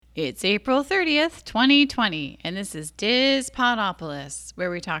It's April 30th, 2020, and this is Diz Podopolis, where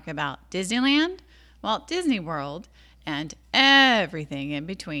we talk about Disneyland, Walt Disney World, and everything in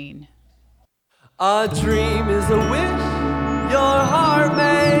between. A dream is a wish your heart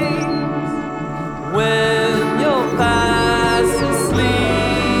makes when you're fast asleep.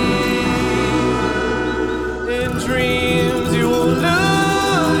 In dreams you will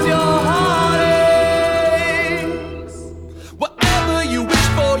lose your heartaches. Whatever you wish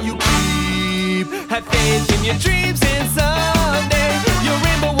for, you keep. Have faith in your dreams, and someday your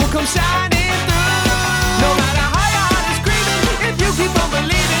rainbow will come shining through. No matter how your heart is grieving, if you keep on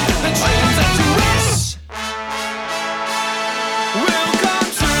believing, the dreams that you wish will come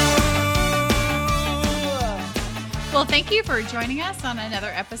true. Well, thank you for joining us on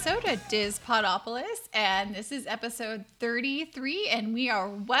another episode of Diz Podopolis, and this is episode 33, and we are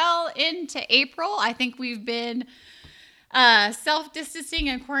well into April. I think we've been self-distancing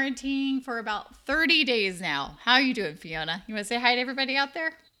and quarantining for about 30 days now. How are you doing, Fiona? You want to say hi to everybody out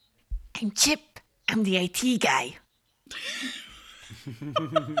there? I'm Chip. I'm the IT guy.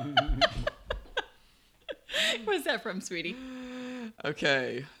 What's that from, sweetie?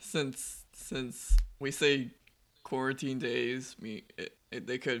 Okay, since we say quarantine days,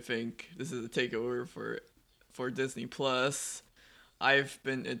 they could think this is a takeover for Disney Plus. I've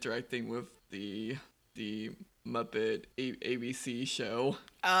been interacting with the Muppet ABC show.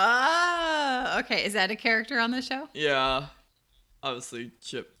 Oh, okay. Is that a character on the show? Yeah, obviously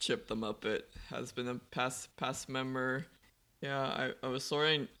Chip the Muppet has been a past member. Yeah, I was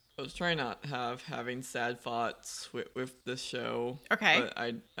trying not having sad thoughts with this show. Okay. But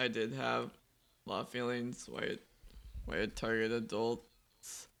I did have a lot of feelings why it targeted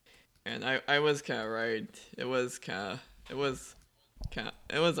adults, and I was kind of right. It was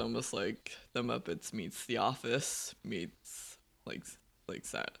almost like the Muppets meets The Office meets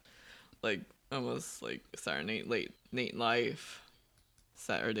like almost like Saturday Night Live,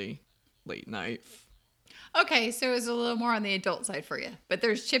 Saturday late night. Okay, so it's a little more on the adult side for you. But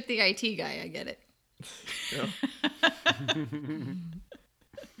there's Chip the IT guy. I get it. Yeah.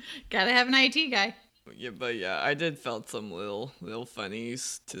 Gotta have an IT guy. Yeah, I did felt some little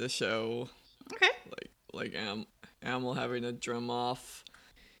funnies to the show. Okay. Like Animal having a drum off.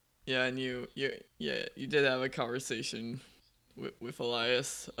 Yeah, and you did have a conversation with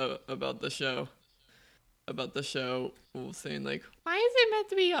Elias about the show. Saying like, why is it meant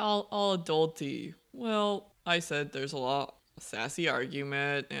to be all adulty? Well, I said there's a lot of sassy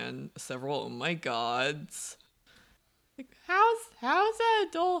argument and several oh my gods. Like, how's that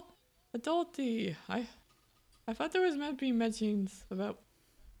adulty? I thought there was meant to be mentions about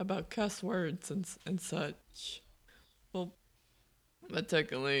cuss words and such. Well, but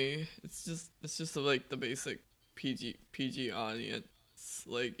technically, it's just like the basic PG audience.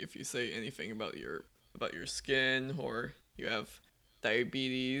 Like if you say anything about your skin or you have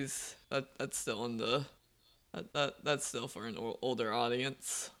diabetes, that's still that's still for an older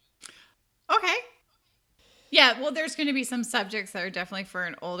audience. Okay. Yeah, well, there's going to be some subjects that are definitely for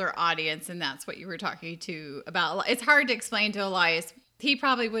an older audience, and that's what you were talking to about. It's hard to explain to Elias. He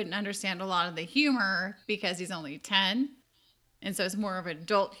probably wouldn't understand a lot of the humor because he's only 10. And so it's more of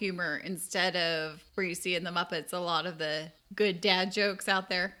adult humor instead of where you see in the Muppets a lot of the good dad jokes out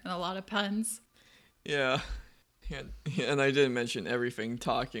there and a lot of puns. Yeah, and I didn't mention everything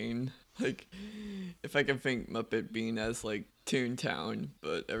talking. Like, if I can think Muppet being as like Toontown,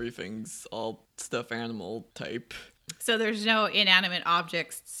 but everything's all stuffed animal type. So there's no inanimate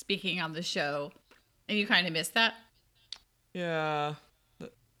objects speaking on the show, and you kind of missed that? Yeah,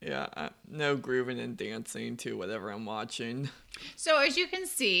 no grooving and dancing to whatever I'm watching. So as you can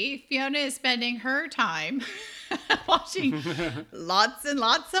see, Fiona is spending her time watching lots and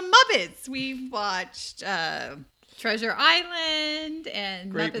lots of Muppets. We've watched Treasure Island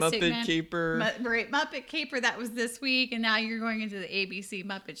and Great Muppet Caper. Great Muppet Caper, that was this week, and now you're going into the ABC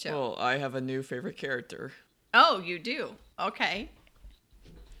Muppet Show. Well, I have a new favorite character. Oh, you do? Okay.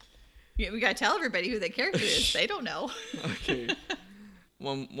 Yeah, we gotta tell everybody who the character is. They don't know. Okay.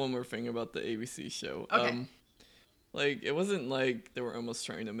 One more thing about the ABC show. Okay. Like, it wasn't like they were almost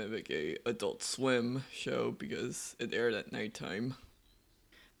trying to mimic a Adult Swim show because it aired at nighttime.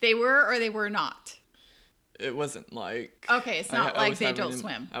 They were or they were not? It wasn't like... Okay, it's not like the Adult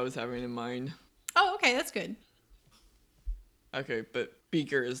Swim. I was having in mind. Oh, okay, that's good. Okay, but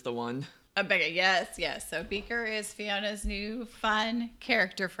Beaker is the one. Becca, yes. So Beaker is Fiona's new fun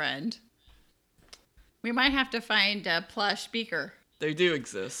character friend. We might have to find a plush Beaker. They do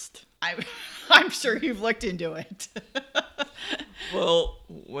exist. I'm sure you've looked into it. Well,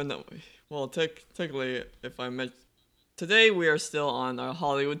 technically, if I today we are still on our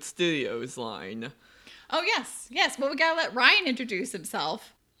Hollywood Studios line. Oh, yes. Yes. Well, we got to let Ryan introduce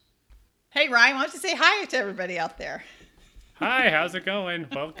himself. Hey, Ryan, why don't you say hi to everybody out there? Hi, how's it going?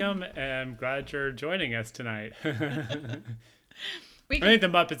 Welcome, and I'm glad you're joining us tonight. I think The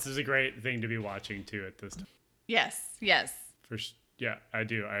Muppets is a great thing to be watching, too, at this time. Yes. Yes. Yeah, I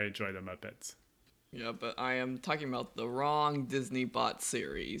do. I enjoy The Muppets. Yeah, but I am talking about the wrong Disney bot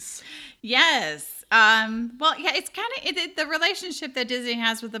series. Yes. Well, yeah, it's kind of the relationship that Disney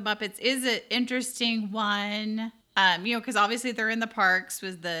has with the Muppets is an interesting one. Because obviously they're in the parks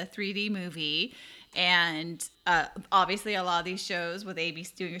with the 3D movie, and obviously a lot of these shows with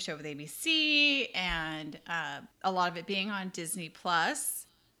ABC, doing a show with ABC, and a lot of it being on Disney Plus.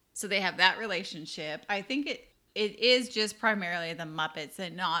 So they have that relationship. I think it is just primarily the Muppets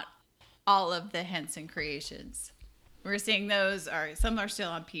and not all of the Henson creations. We're seeing some are still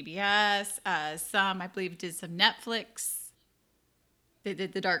on PBS. Some, I believe, did some Netflix. They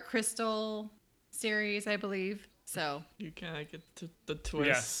did the Dark Crystal series, I believe. So You kind of get to the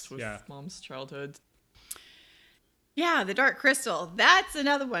twist with Mom's childhood. yeah, the Dark Crystal. That's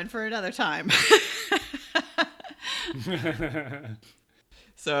another one for another time.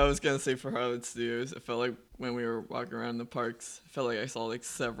 So I was gonna say for Hollywood Studios, I felt like when we were walking around the parks, I felt like I saw like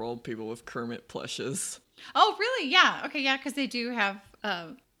several people with Kermit plushes. Oh, really? Yeah. Okay, yeah, because they do have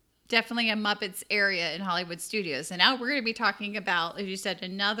definitely a Muppets area in Hollywood Studios. And now we're going to be talking about, as you said,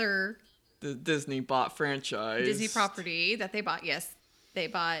 another The Disney bot franchise. Disney property that they bought. Yes, they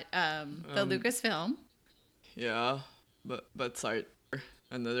bought the Lucasfilm. Yeah, but sorry,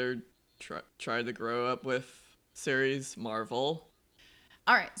 another try to grow up with series, Marvel.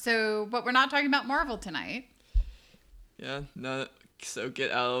 All right, but we're not talking about Marvel tonight. Yeah, no. So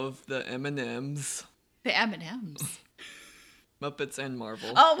get out of the M&Ms. The M&Ms. Muppets and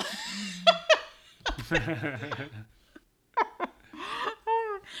Marvel. Oh.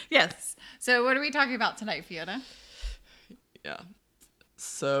 Yes. So what are we talking about tonight, Fiona? Yeah.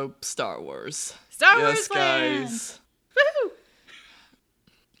 So Star Wars. Star Yes, Wars land! guys. Woohoo!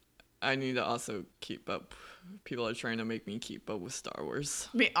 I need to also keep up. People are trying to make me keep up with Star Wars.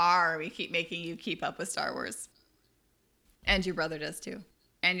 We are. We keep making you keep up with Star Wars. And your brother does too.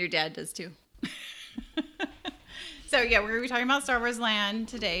 And your dad does too. So yeah, we're going to be talking about Star Wars Land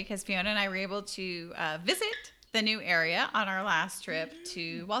today because Fiona and I were able to visit the new area on our last trip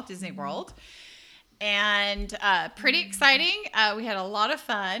to Walt Disney World. And pretty exciting. We had a lot of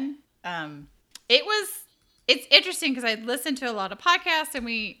fun. It's interesting because I listened to a lot of podcasts and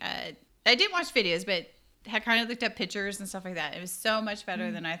I didn't watch videos, but had kind of looked up pictures and stuff like that. It was so much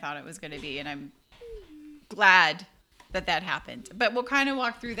better than I thought it was going to be. And I'm glad that happened. But we'll kind of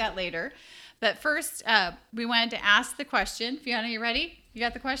walk through that later. But first, we wanted to ask the question. Fiona, you ready? You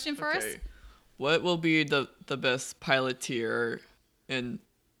got the question for us? What will be the best piloteer in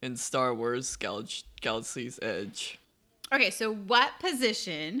Star Wars Galaxy's Edge? Okay, so what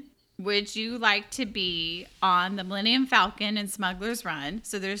position would you like to be on the Millennium Falcon and Smuggler's Run?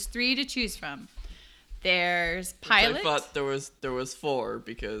 So there's 3 to choose from. There's pilot. I thought there was 4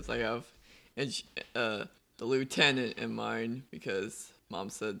 because I have the lieutenant in mind because Mom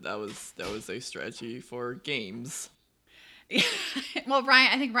said that was a strategy for games. Well,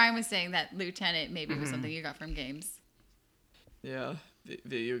 I think Ryan was saying that lieutenant maybe was something you got from games. Yeah,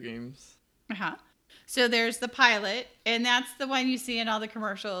 video games. Uh-huh. So there's the pilot, and that's the one you see in all the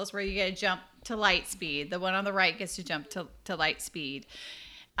commercials where you get to jump to light speed. The one on the right gets to jump to light speed.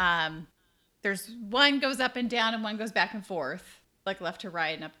 There's one goes up and down and one goes back and forth, like left to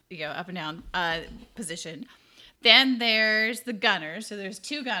right and up and down position. Then there's the gunners. So there's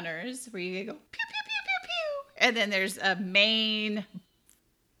 2 gunners where you go pew, pew, pew, pew, pew. And then there's a main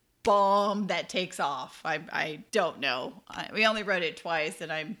bomb that takes off. I don't know. We only wrote it twice,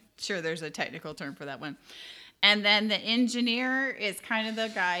 and I'm sure there's a technical term for that one. And then the engineer is kind of the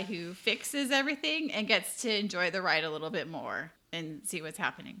guy who fixes everything and gets to enjoy the ride a little bit more and see what's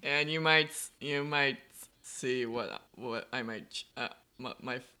happening. And you might see what I might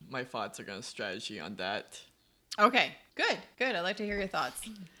my thoughts are gonna strategy on that. Okay, good. I'd like to hear your thoughts.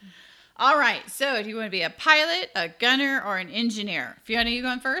 All right, so do you want to be a pilot, a gunner, or an engineer? Fiona, you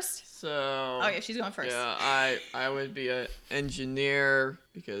going first? So Oh, yeah, she's going first. Yeah, I would be an engineer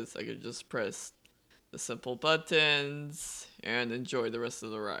because I could just press the simple buttons and enjoy the rest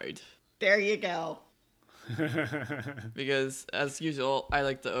of the ride. There you go. Because as usual, I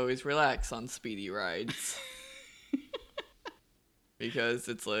like to always relax on speedy rides. Because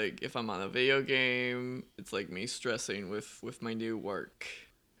it's like if I'm on a video game, it's like me stressing with my new work.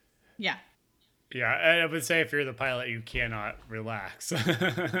 Yeah. Yeah, I would say if you're the pilot, you cannot relax.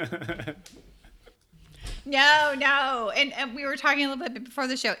 No. And we were talking a little bit before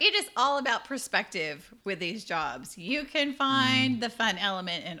the show. It is all about perspective with these jobs. You can find the fun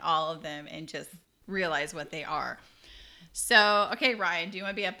element in all of them and just realize what they are. So, okay, Ryan, do you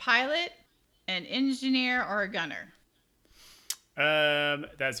want to be a pilot, an engineer, or a gunner?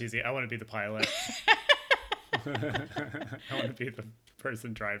 That's easy. I want to be the pilot. I want to be the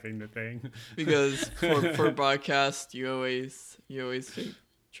person driving the thing. Because for broadcast, you always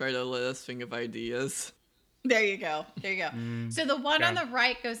try to let us think of ideas. There you go. So the one on the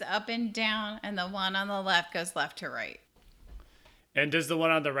right goes up and down, and the one on the left goes left to right. And does the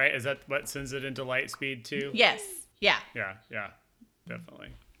one on the right, is that what sends it into light speed too? Yes. Yeah. Yeah, definitely.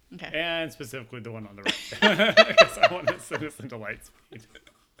 Okay. And specifically the one on the right. Because I want to send us into light speed.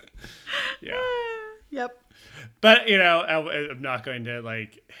 Yeah. Yep. But, I'm not going to,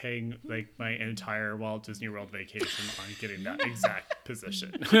 hang, my entire Walt Disney World vacation on getting that exact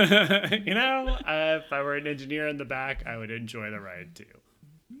position. If I were an engineer in the back, I would enjoy the ride, too.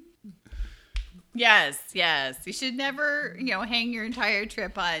 Yes. You should never, hang your entire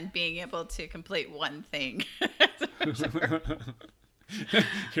trip on being able to complete one thing.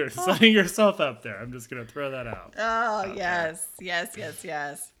 You're setting yourself up there. I'm just going to throw that out. Oh, yes.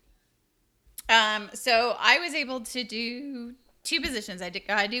 So I was able to do 2 positions.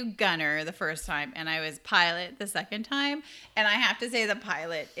 I do gunner the first time, and I was pilot the second time. And I have to say the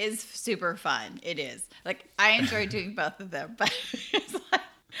pilot is super fun. It is. I enjoy doing both of them, but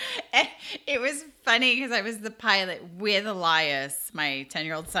and it was funny because I was the pilot with Elias, my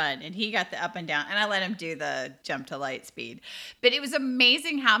 10-year-old son, and he got the up and down, and I let him do the jump to light speed. But it was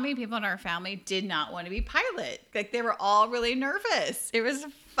amazing how many people in our family did not want to be pilot. They were all really nervous. It was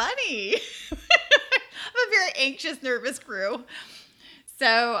funny. I'm a very anxious, nervous crew.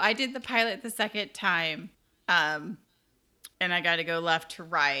 So I did the pilot the second time, and I got to go left to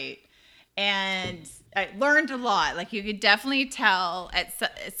right. And I learned a lot. You could definitely tell at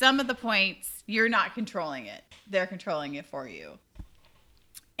some of the points, you're not controlling it. They're controlling it for you.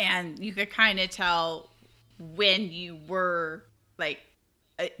 And you could kind of tell when you were,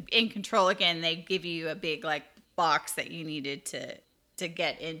 in control again. They give you a big, box that you needed to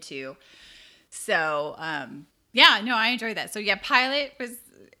get into. So, I enjoyed that. So, yeah, pilot was,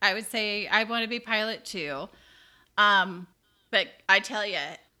 I would say I want to be pilot too. But I tell you,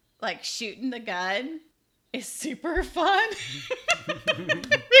 shooting the gun is super fun. Making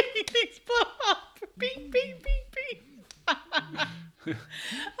things blow up. Bing, bing, bing, bing.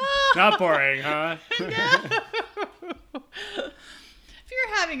 Not boring, huh? No. If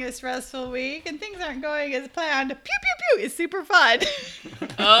you're having a stressful week and things aren't going as planned, pew, pew, pew is super fun.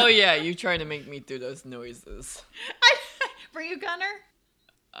 Oh, yeah, you trying to make me do those noises. Were you gunner?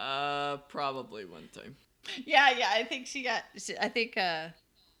 Probably one time. Yeah, I think you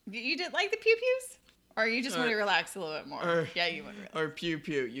didn't like the pew pews? Or you just want to relax a little bit more? Yeah, you want to relax. Or pew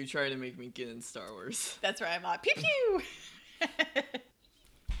pew, you try to make me get in Star Wars. That's right, I'm not. Pew pew!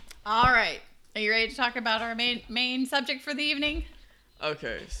 All right. Are you ready to talk about our main subject for the evening?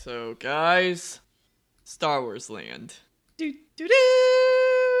 Okay, so guys, Star Wars Land. Do, do, do!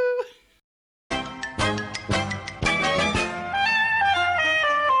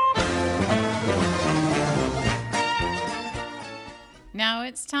 Now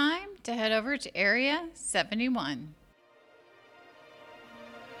it's time to head over to Area 71.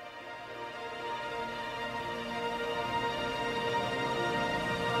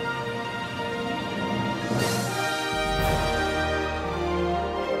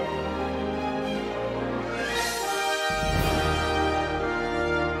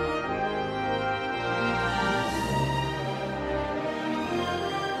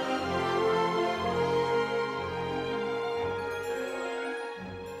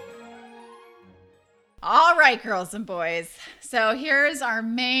 All right, girls and boys. So here's our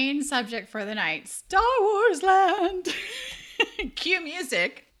main subject for the night. Star Wars Land. Cue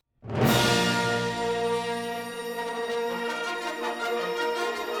music.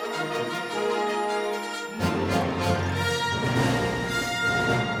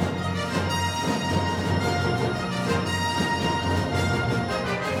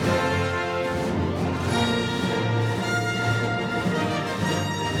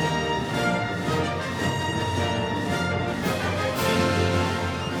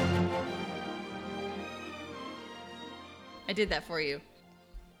 I did that for you.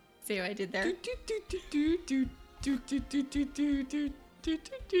 See what I did there?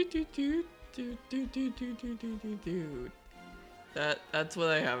 That's what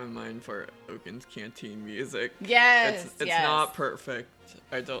I have in mind for Oaken's Canteen music. Yes, it's not perfect.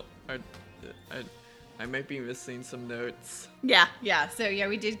 I might be missing some notes. Yeah. So yeah,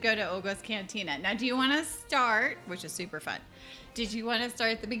 we did go to Olga's Cantina. Now, do you want to start, which is super fun? Did you want to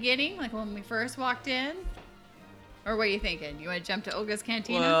start at the beginning, like when we first walked in? Or what are you thinking? You want to jump to Olga's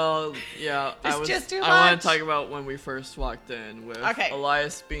Cantina? Well, yeah, There's just too I want much. to talk about when we first walked in with Okay.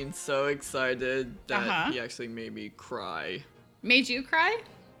 Elias being so excited that Uh-huh. he actually made me cry. Made you cry?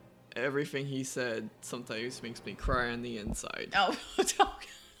 Everything he said sometimes makes me cry on the inside. Oh,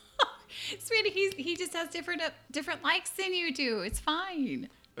 sweetie, he just has different likes than you do. It's fine.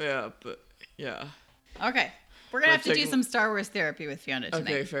 Yeah, but yeah. Okay, we're gonna have to Let's do take- some Star Wars therapy with Fiona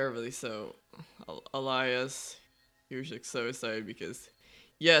tonight. Okay, fairly so. Elias, he was just so excited because,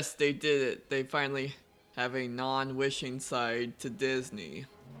 yes, they did it. They finally have a non-wishing side to Disney.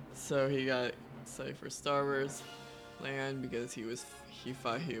 So he got excited for Star Wars Land because he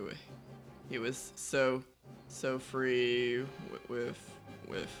thought he was so free with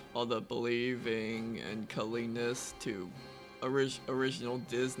all the believing and cuddliness to original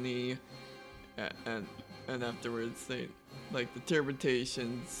Disney, and afterwards they like the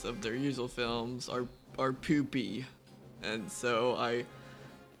interpretations of their usual films are poopy, and so I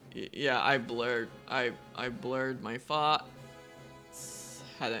blurred my thoughts,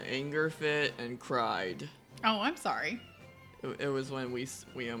 had an anger fit, and cried. Oh, I'm sorry. It was when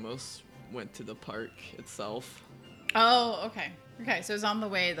we almost went to the park itself. Oh, okay. Okay, so it's on the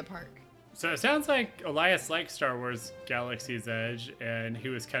way to the park. So it sounds like Elias liked Star Wars Galaxy's Edge, and he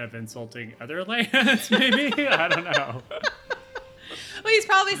was kind of insulting other lands, maybe? I don't know. Well, he's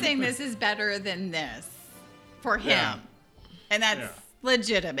probably saying this is better than this for him. Yeah. And that's Yeah.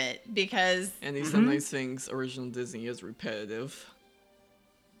 legitimate because, And he sometimes thinks original Disney is repetitive.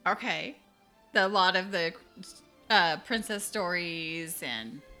 okay, a lot of the princess stories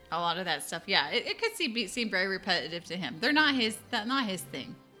and a lot of that stuff, yeah, it could seem very repetitive to him. They're not his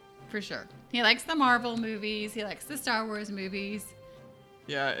thing, for sure. He likes the Marvel movies. He likes the Star Wars movies.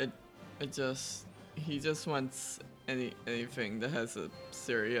 Yeah, he just wants anything that has a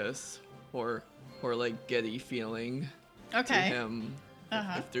serious or like giddy feeling to Okay. him.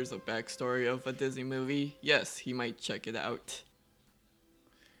 Uh-huh. If there's a backstory of a Disney movie, yes, he might check it out.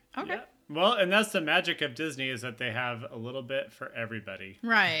 Okay. Yeah. Well, and that's the magic of Disney is that they have a little bit for everybody.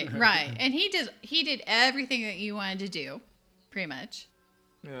 Right. And he did everything that you wanted to do, pretty much.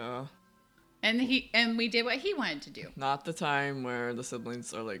 Yeah. And we did what he wanted to do. Not the time where the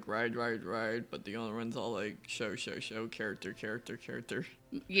siblings are like ride, but the other one's all like show, character.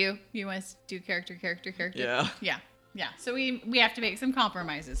 You want us to do character. Yeah. Yeah. So we have to make some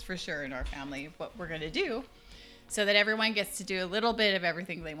compromises for sure in our family of what we're gonna do, so that everyone gets to do a little bit of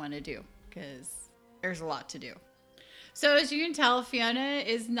everything they want to do, because there's a lot to do. So as you can tell, Fiona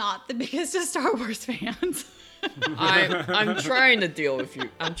is not the biggest of Star Wars fans. I'm trying to deal with you.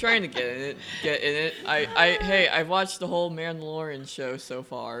 I'm trying to get in it. I've watched the whole Mandalorian show so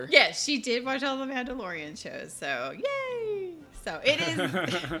far. Yes, she did watch all the Mandalorian shows, so yay! So it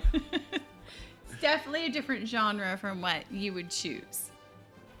is it's definitely a different genre from what you would choose.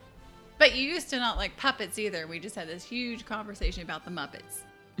 But you used to not like puppets either. We just had this huge conversation about the Muppets.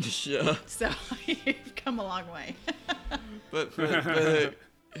 Yeah. So you've come a long way. But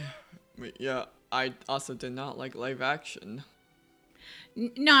yeah, I also did not like live action.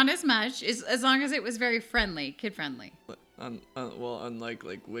 Not as much, as long as it was very friendly, kid friendly. Well, unlike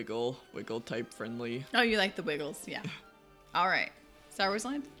like Wiggle type friendly. Oh, you like the Wiggles, yeah. All right, Star Wars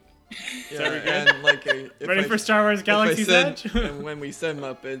Land. Yeah, and like Ready for Star Wars Galaxy's Edge? And when we said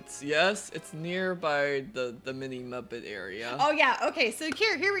Muppets, yes, it's nearby the mini Muppet area. Oh yeah, okay. So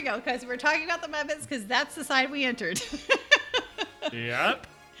here we go, because we're talking about the Muppets, because that's the side we entered. Yep.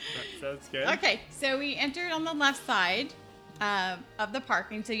 That sounds good. Okay, so we entered on the left side of the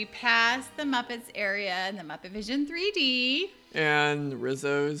parking. So you pass the Muppets area and the Muppet Vision 3D. And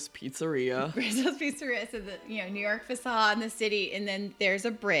Rizzo's Pizzeria. Rizzo's Pizzeria, so the New York facade in the city, and then there's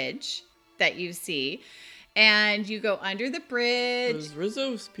a bridge that you see, and you go under the bridge. Was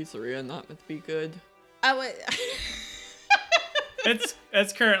Rizzo's Pizzeria not meant to be good? Oh,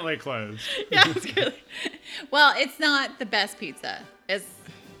 It's currently closed. yeah, it's good. Well, it's not the best pizza.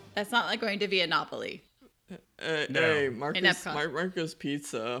 That's not like going to Viennapoli. No. Hey, In Marcus Epcot. Marcus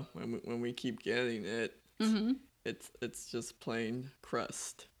Pizza. When we keep getting it, Mm-hmm. it's just plain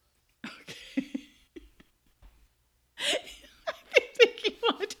crust. Okay. I think you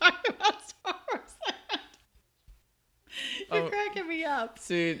want to talk about Star Wars Land. You're Oh. cracking me up.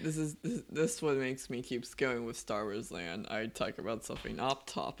 See, this is what makes me keep going with Star Wars Land. I talk about something off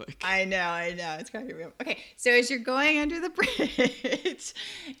topic. I know. It's cracking me up. Okay, so as you're going under the bridge,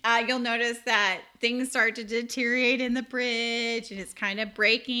 you'll notice that things start to deteriorate in the bridge, and it's kind of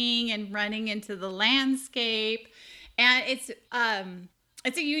breaking and running into the landscape. And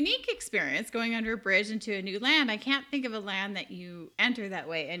it's a unique experience going under a bridge into a new land. I can't think of a land that you enter that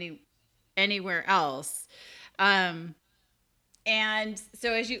way anywhere else. And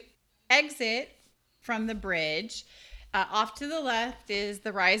so as you exit from the bridge, off to the left is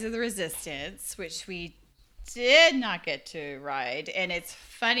the Rise of the Resistance, which we did not get to ride. And it's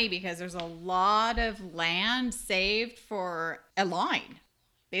funny because there's a lot of land saved for a line.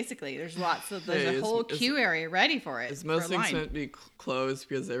 Basically, there's a whole queue area ready for it. Is most for a things line. meant to be closed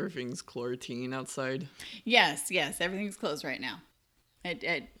because everything's chlorine outside? Yes, everything's closed right now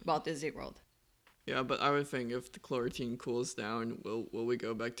at Walt Disney World. Yeah, but I would think if the chlorine cools down, will we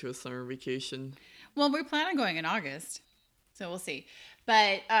go back to a summer vacation? Well, we plan on going in August, so we'll see.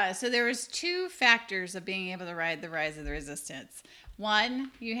 But so there was 2 factors of being able to ride the Rise of the Resistance.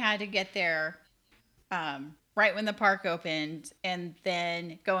 One, you had to get there right when the park opened, and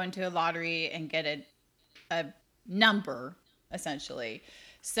then go into a lottery and get a number, essentially.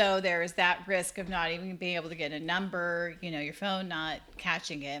 So there was that risk of not even being able to get a number, your phone not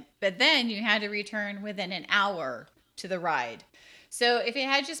catching it. But then you had to return within an hour to the ride. So if it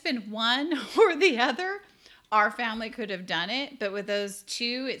had just been one or the other, our family could have done it. But with those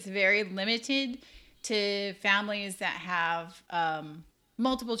 2, it's very limited to families that have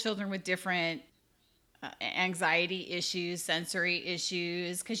multiple children with different anxiety issues, sensory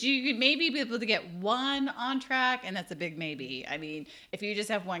issues, because you could maybe be able to get one on track, and that's a big maybe. I mean, if you just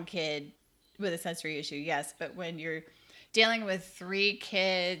have one kid with a sensory issue, yes, but when you're dealing with 3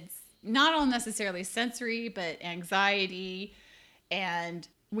 kids, not all necessarily sensory, but anxiety, and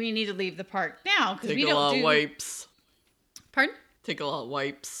we need to leave the park now because we Take a lot don't of wipes. Pardon? Take a lot of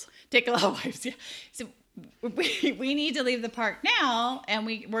wipes. Take a lot of wipes. Yeah. So we need to leave the park now, and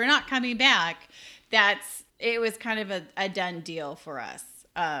we're not coming back. It was kind of a done deal for us.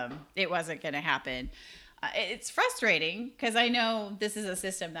 It wasn't going to happen. It's frustrating because I know this is a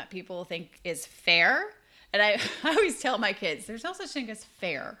system that people think is fair. And I always tell my kids, there's no such thing as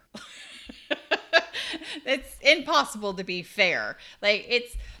fair. It's impossible to be fair.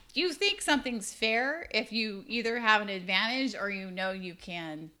 You think something's fair if you either have an advantage or you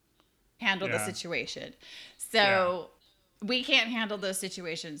can handle the situation. So we can't handle those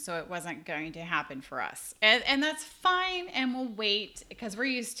situations, so it wasn't going to happen for us. And that's fine, and we'll wait because we're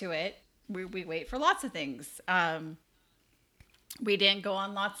used to it. We wait for lots of things. We didn't go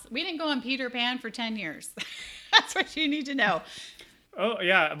on Peter Pan for 10 years. That's what you need to know. Oh,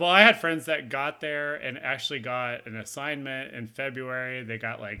 yeah. Well, I had friends that got there and actually got an assignment in February. They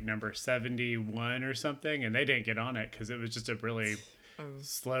got number 71 or something, and they didn't get on it because it was just a really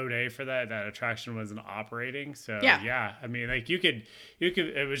slow day for that attraction wasn't operating. So yeah, I mean, you could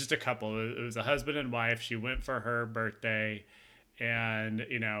it was just a couple. It was a husband and wife. She went for her birthday, and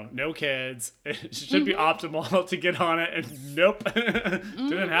no kids. It should be optimal to get on it, and nope.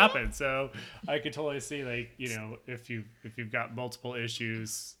 Didn't happen. So I could totally see if you've got multiple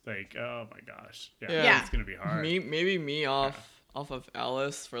issues, oh my gosh, it's gonna be hard. Maybe off of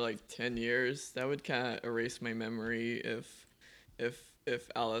Alice for 10 years. That would kind of erase my memory if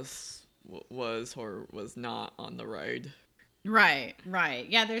Alice was or was not on the ride. Right.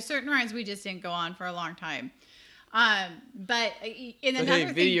 Yeah, there's certain rides we just didn't go on for a long time. But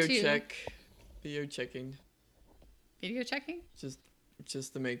another video thing too. Video checking. Video checking?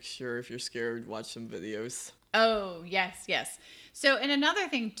 Just to make sure if you're scared, watch some videos. Oh, yes. So, and another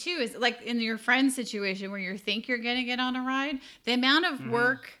thing too is in your friend's situation where you think you're going to get on a ride, the amount of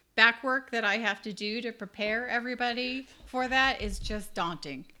back work that I have to do to prepare everybody for that is just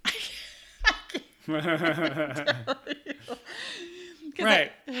daunting. Right.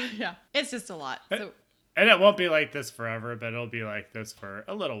 Yeah, it's just a lot. So, and it won't be like this forever, but it'll be like this for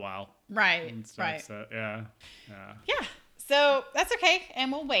a little while. Right. And stuff, So yeah. So that's okay,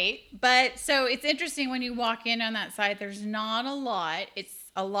 and we'll wait. But so it's interesting when you walk in on that side. There's not a lot. It's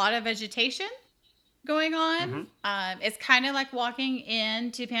a lot of vegetation going on. It's kind of like walking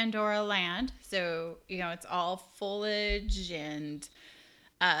into Pandora Land. So it's all foliage, and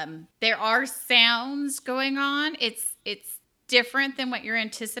there are sounds going on. It's different than what you're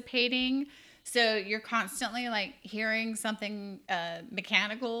anticipating. So you're constantly hearing something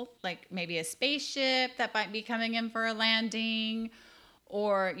mechanical, like maybe a spaceship that might be coming in for a landing,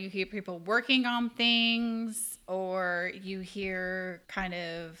 or you hear people working on things, or you hear kind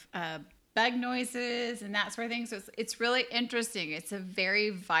of bug noises and that sort of thing. So it's really interesting. It's a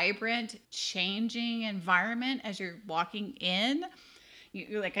very vibrant, changing environment as you're walking in.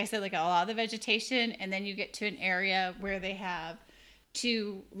 You, like I said, a lot of the vegetation, and then you get to an area where they have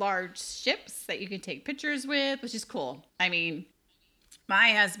 2 large ships that you can take pictures with, which is cool. I mean,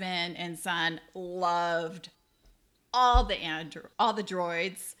 my husband and son loved all the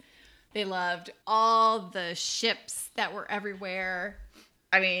droids. They loved all the ships that were everywhere.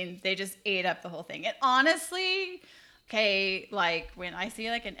 I mean, they just ate up the whole thing. And honestly, okay, like when I see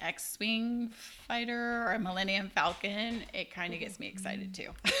like an X-Wing fighter or a Millennium Falcon, it kind of gets me excited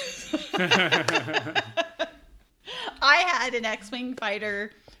too. I had an X-Wing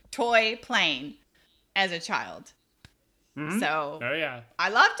fighter toy plane as a child. So Oh yeah. I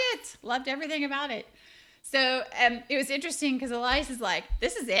loved it. Loved everything about it. So it was interesting because Elias is like,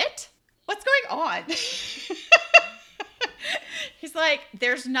 this is it? What's going on? He's like,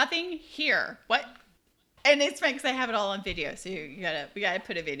 there's nothing here. What? And it's funny because I have it all on video. So we gotta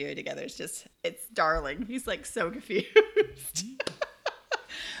put a video together. It's darling. He's like so confused.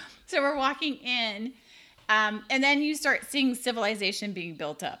 So we're walking in. And then you start seeing civilization being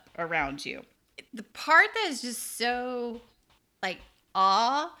built up around you. The part that is just so like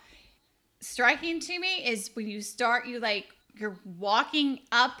striking to me is when you're walking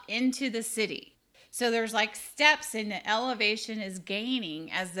up into the city. So there's like steps and the elevation is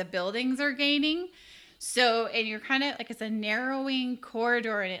gaining as the buildings are gaining. So, and you're kind of like, it's a narrowing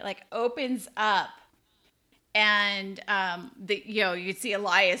corridor and it like opens up. And you see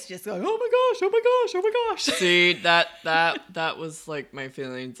Elias just going, oh my gosh, oh my gosh, oh my gosh. See, that was like my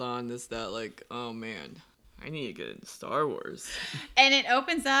feelings on this, that like, oh man, I need to get into Star Wars. And it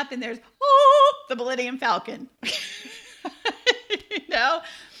opens up and there's the Millennium Falcon.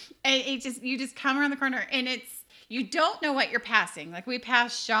 And you just come around the corner and you don't know what you're passing. Like we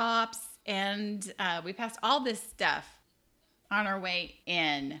passed shops and we passed all this stuff on our way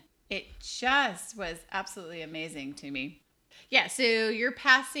in. It just was absolutely amazing to me. Yeah, so you're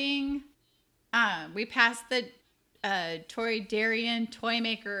passing, we passed the Toydarian toy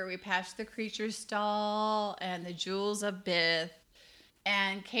maker, we passed the Creature Stall and the Jewels of Bith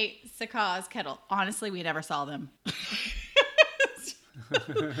and Kate Sakaw's kettle. Honestly, we never saw them.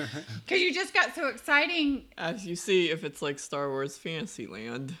 Because you just got so exciting. As you see, if it's like Star Wars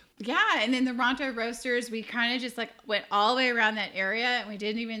Fantasyland. Yeah, and then the Ronto Roasters, we kind of just like went all the way around that area and we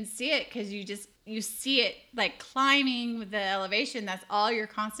didn't even see it because you see it like climbing with the elevation. That's all you're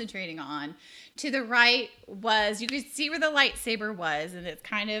concentrating on. To the right you could see where the lightsaber was, and it's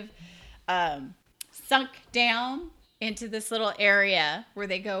kind of sunk down into this little area where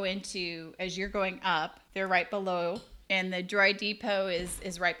they go into as you're going up. They're right below. And the droid depot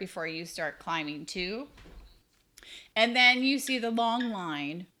is right before you start climbing too. And then you see the long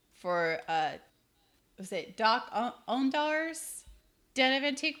line for, was it Doc Ondar's Den of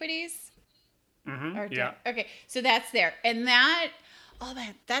Antiquities? Mm-hmm. Yeah. Okay, so that's there. And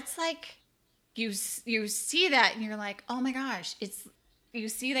that's like, you see that and you're like, oh my gosh, you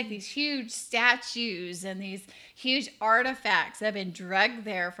see like these huge statues and these huge artifacts that have been drugged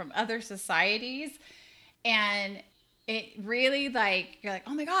there from other societies. And it really like, you're like,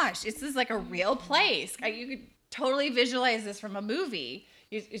 oh my gosh, this is like a real place. You could totally visualize this from a movie.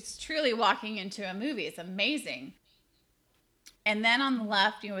 It's truly walking into a movie. It's amazing. And then on the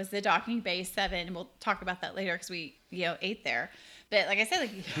left, was the Docking Bay 7. And we'll talk about that later because we, ate there. But like I said,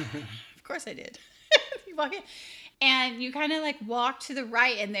 like, of course I did. You walk in and you kind of like walk to the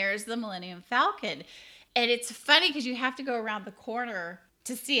right and there's the Millennium Falcon. And it's funny because you have to go around the corner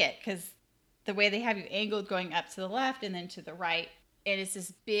to see it because the way they have you angled going up to the left and then to the right. And it's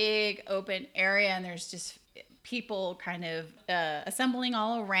this big open area and there's just people kind of assembling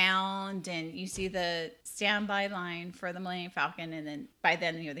all around, and you see the standby line for the Millennium Falcon. And then by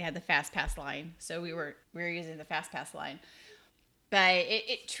then, they had the fast pass line. So we were using the fast pass line. But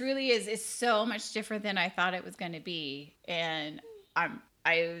it truly is. It's so much different than I thought it was going to be. And I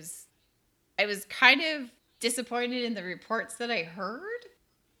was kind of disappointed in the reports that I heard.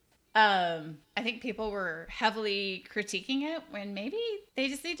 I think people were heavily critiquing it when maybe they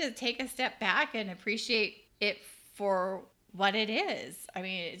just need to take a step back and appreciate it for what it is. I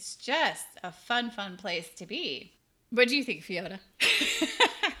mean, it's just a fun place to be. What do you think, Fiona?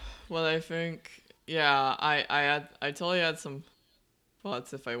 Well, I think, yeah, I totally had some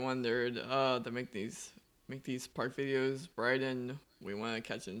thoughts if I wondered to make these park videos right in. We want to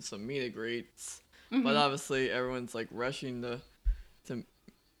catch in some meet and greets, but obviously everyone's like rushing to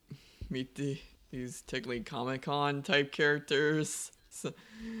meet these Tickly Comic-Con type characters, so,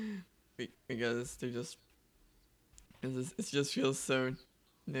 because it just feels so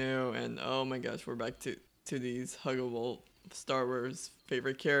new. And oh my gosh, we're back to these huggable Star Wars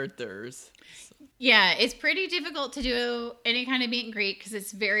favorite characters. Yeah, it's pretty difficult to do any kind of meet and greet because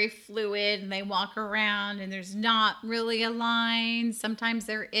it's very fluid and they walk around and there's not really a line. Sometimes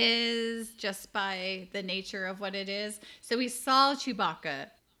there is just by the nature of what it is. So we saw Chewbacca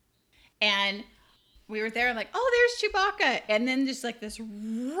and we were there like, oh, there's Chewbacca. And then just like this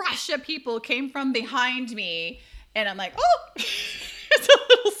rush of people came from behind me. And I'm like, oh, it's a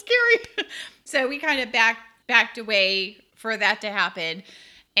little scary. So we kind of backed away for that to happen.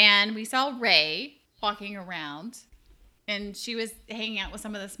 And we saw Rey walking around, and she was hanging out with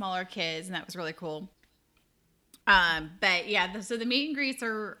some of the smaller kids, and that was really cool. But yeah, so the meet and greets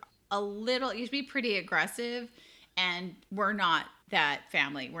are used to be pretty aggressive, and we're not that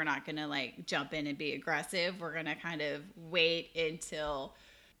family. We're not going to like jump in and be aggressive. We're going to kind of wait until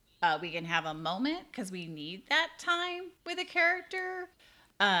we can have a moment because we need that time with a character.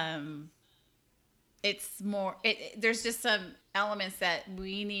 It's more there's just some elements that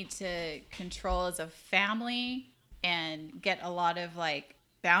we need to control as a family and get a lot of like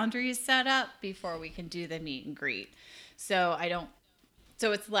boundaries set up before we can do the meet and greet. So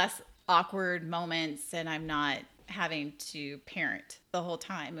it's less awkward moments and I'm not having to parent the whole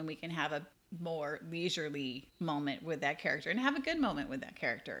time, and we can have a more leisurely moment with that character and have a good moment with that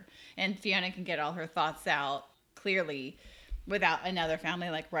character. And Fiona can get all her thoughts out clearly without another family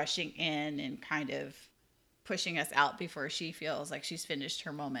like rushing in and kind of pushing us out before she feels like she's finished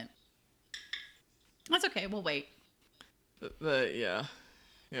her moment. That's okay. We'll wait. But yeah,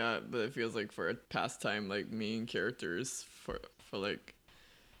 but it feels like for a pastime, like main characters for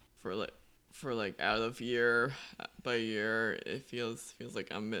out of year by year, it feels like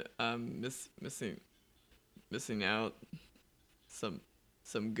I'm missing out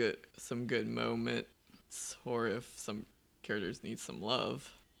some good moments, or if some characters need some love.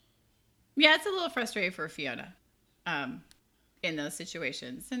 Yeah, it's a little frustrating for Fiona in those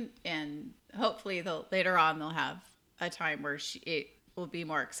situations. And hopefully later on they'll have a time where it will be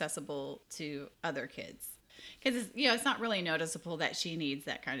more accessible to other kids. Because it's not really noticeable that she needs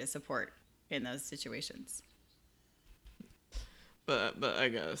that kind of support in those situations. But I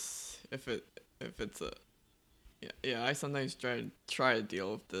guess if it's a I sometimes try to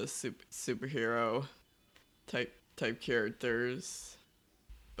deal with the superhero type characters,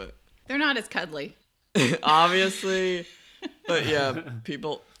 but they're not as cuddly. Obviously. But yeah,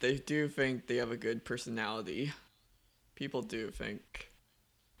 people, they do think they have a good personality. People do think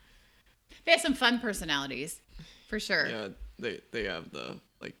they have some fun personalities, for sure. Yeah, they have the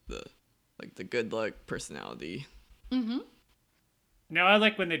good luck personality. Mm-hmm. Now I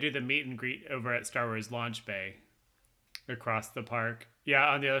like when they do the meet and greet over at Star Wars Launch Bay across the park. Yeah,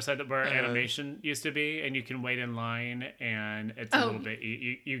 on the other side where animation used to be, and you can wait in line, and it's a little bit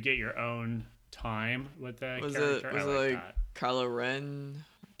you get your own time with the character. Was it like that. Kylo Ren,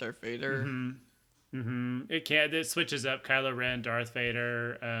 Darth Vader? It switches up Kylo Ren, Darth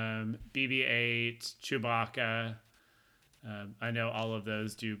Vader, BB-8, Chewbacca. I know all of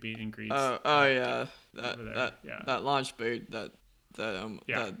those do meet and greets. Oh yeah, that launch bait that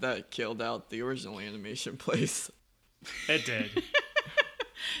killed out the original animation place. It did.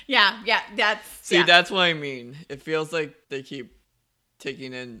 Yeah, that's what I mean. It feels like they keep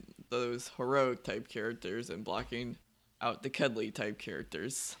taking in those heroic type characters and blocking out the cuddly type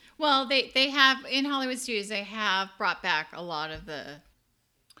characters. Well, they have in Hollywood Studios. They have brought back a lot of the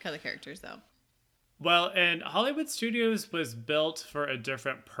cuddly characters, though. Well, and Hollywood Studios was built for a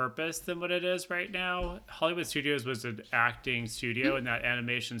different purpose than what it is right now. Hollywood Studios was an acting studio, and that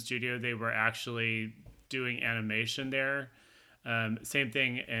animation studio, they were actually doing animation there. Same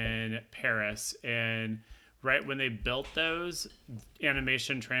thing in Paris. And right when they built those,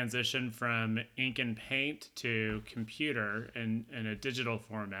 animation transitioned from ink and paint to computer and in a digital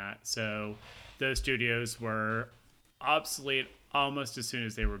format. So those studios were obsolete almost as soon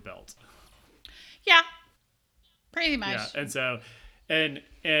as they were built. Yeah, pretty much. Yeah, and so, and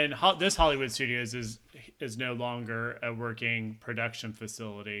this Hollywood Studios is no longer a working production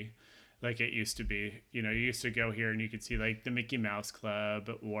facility like it used to be. You used to go here and you could see like the Mickey Mouse Club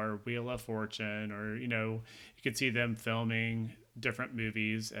or Wheel of Fortune, or you could see them filming different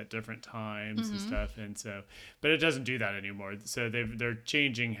movies at different times and stuff. And so, but it doesn't do that anymore. So they're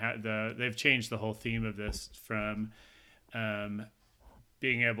changing they've changed the whole theme of this from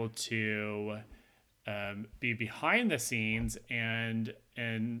being able to be behind the scenes and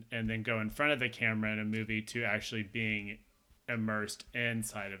then go in front of the camera in a movie to actually being immersed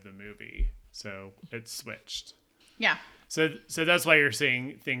inside of the movie. So it's switched. Yeah. So that's why you're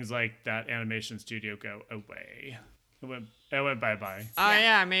seeing things like that animation studio go away. It went bye-bye. Oh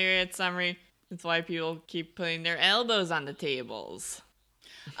yeah, maybe it's summary. That's why people keep putting their elbows on the tables.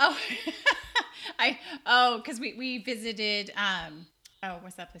 Oh, Because we visited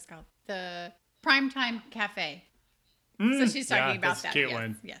what's that place called? The Primetime Cafe. So she's talking about that's a that. cute Yes,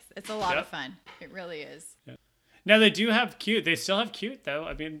 one. yes, it's a lot of Yep. fun. It really is. Now they do have cute. They still have cute though.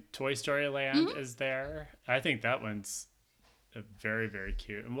 I mean, Toy Story Land is there. I think that one's very, very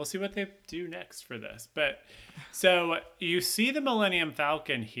cute, and we'll see what they do next for this. But so you see the Millennium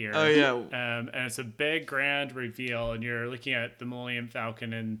Falcon here. Oh, yeah. And it's a big grand reveal, and you're looking at the Millennium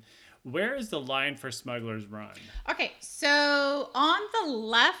Falcon. And where is the line for Smuggler's Run? Okay, so on the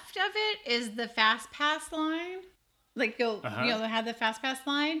left of it is the Fast Pass line. Like you'll have the Fast Pass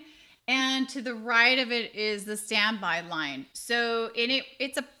line, and to the right of it is the standby line. So it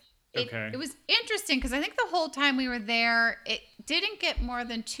was interesting because I think the whole time we were there, it didn't get more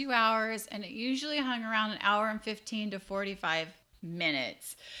than 2 hours, and it usually hung around an hour and 15 to 45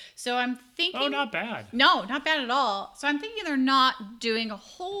 minutes. So I'm thinking, Oh, not bad. no, not bad at all. So I'm thinking they're not doing a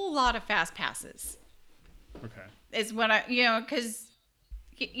whole lot of fast passes. Okay. Is what because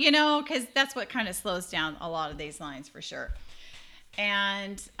that's what kind of slows down a lot of these lines for sure.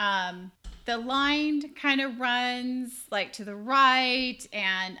 And the line kind of runs like to the right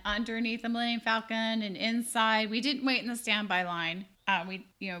and underneath the Millennium Falcon and inside. We didn't wait in the standby line. We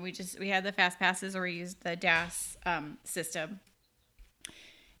had the fast passes, or we used the DAS system.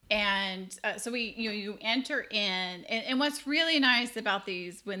 And so you enter in, and what's really nice about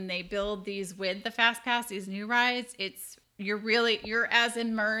these, when they build these with the fast pass, these new rides, you're as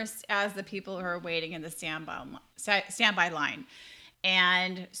immersed as the people who are waiting in the standby line.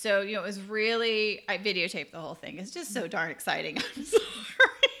 And so it was really, I videotaped the whole thing. It's just so darn exciting. I'm sorry,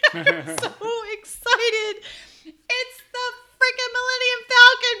 I'm so excited. It's the freaking Millennium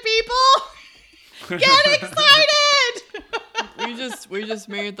Falcon, people. Get excited. We just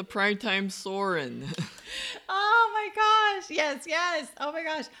made the primetime Soarin'. Oh my gosh. Yes. Oh my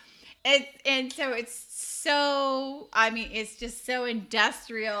gosh. And so it's just so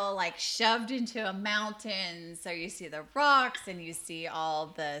industrial, like shoved into a mountain. So you see the rocks and you see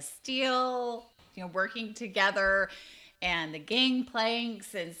all the steel, working together, and the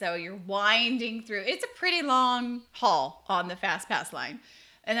gangplanks. And so you're winding through. It's a pretty long haul on the Fast Pass line,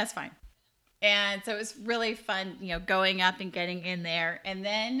 and that's fine. And so it's really fun, going up and getting in there. And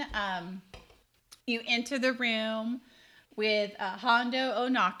then you enter the room with Hondo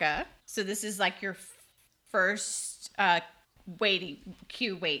Ohnaka. So this is like your first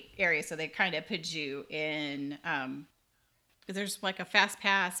queue wait area. So they kind of put you in, there's like a fast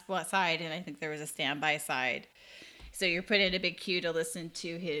pass side, and I think there was a standby side. So you're put in a big queue to listen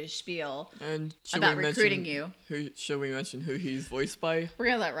to his spiel And about recruiting you. Should we mention who he's voiced by? We're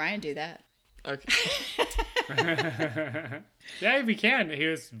going to let Ryan do that. Okay. Yeah, we can. He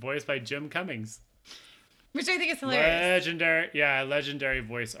was voiced by Jim Cummings. Which I think is hilarious. Legendary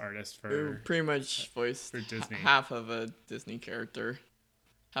voice artist Who for pretty much voiced for Disney. half of a Disney character.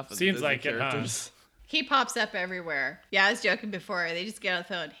 Half of Seems the Disney like it, huh? characters. He pops up everywhere. Yeah, I was joking before. They just get on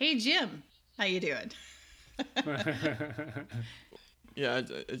the phone. Hey, Jim, how you doing? Yeah,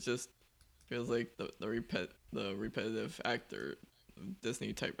 it just feels like the repetitive actor,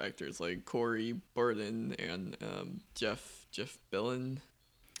 Disney type actors like Corey Burton and Jeff Billen.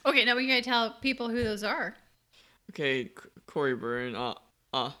 Okay, now we gotta tell people who those are. Okay, Corey Burton,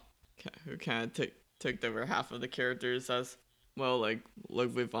 who kind of took over half of the characters as well, like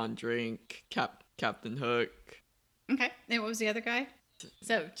Ludwig von Drink, Captain Hook. Okay, and what was the other guy?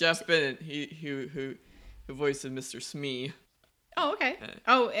 So Jeff Bennett, who voices Mr. Smee. Oh, okay.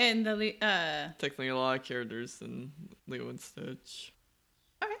 And the Technically a lot of characters in Lilo and Stitch.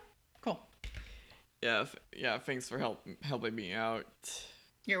 okay, cool. Yeah, thanks for helping me out.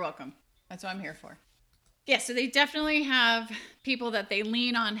 You're welcome. That's what I'm here for. Yeah, so they definitely have people that they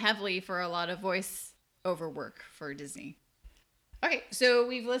lean on heavily for a lot of voice over work for Disney. Okay, so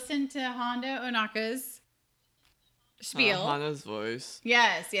we've listened to Hondo Ohnaka's spiel. Hana's voice.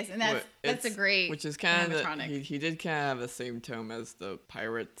 Yes, and that's a It's- great Which is kind of animatronic. he did kind of have the same tone as the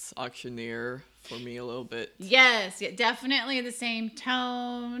Pirates auctioneer for me a little bit. Yes, yeah, definitely the same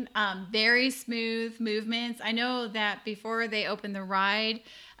tone. Very smooth movements. I know that before they opened the ride,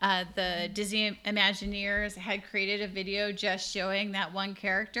 the Disney Imagineers had created a video just showing that one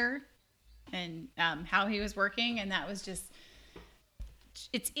character and how he was working, and that was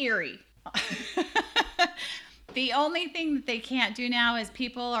it's eerie. The only thing that they can't do now is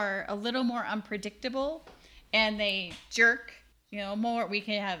people are a little more unpredictable, and they jerk. More. We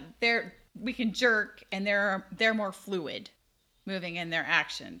can jerk, and they're more fluid, moving in their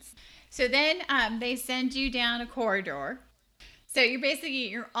actions. So then they send you down a corridor. So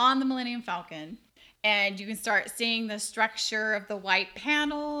you're on the Millennium Falcon, And you can start seeing the structure of the white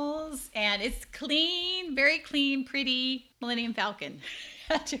panels, and it's clean, very clean, pretty Millennium Falcon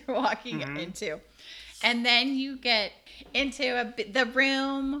that you're walking into. And then you get into the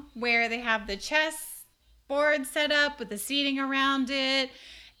room where they have the chess board set up with the seating around it.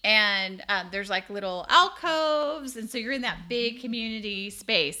 And there's like little alcoves. And so you're in that big community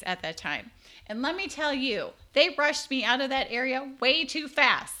space at that time. And let me tell you, they rushed me out of that area way too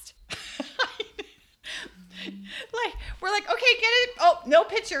fast. Like, we're like, okay, get it. Oh, no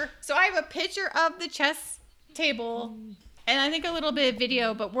picture. So I have a picture of the chess table and I think a little bit of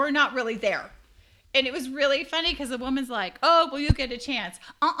video, but we're not really there. And it was really funny because the woman's like, oh, well, you get a chance.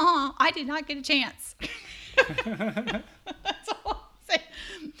 I did not get a chance. That's all I'm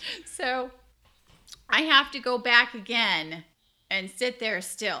saying. So I have to go back again and sit there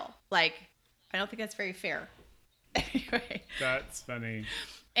still. Like, I don't think that's very fair. Anyway. That's funny.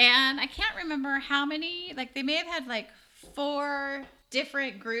 And I can't remember how many, like they may have had like 4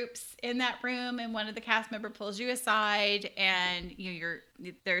 different groups in that room, and one of the cast member pulls you aside, and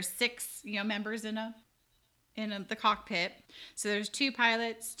there's 6 members in the cockpit. So there's 2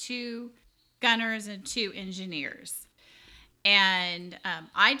 pilots, 2 gunners, and 2 engineers. And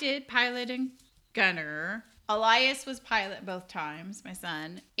I did pilot and gunner. Elias was pilot both times, my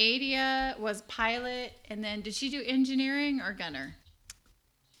son. Adia was pilot, and then did she do engineering or gunner?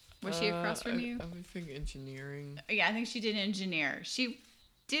 Was she across from you? I would think engineering. Yeah, I think she did engineer. She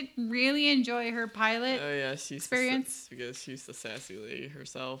did really enjoy her pilot She's experience. because she's the sassy lady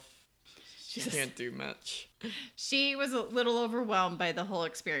herself. She can't do much. She was a little overwhelmed by the whole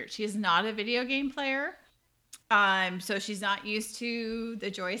experience. She is not a video game player. So she's not used to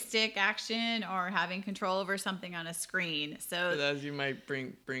the joystick action or having control over something on a screen. So But as you might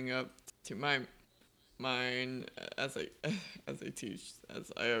bring up to mine, as I teach,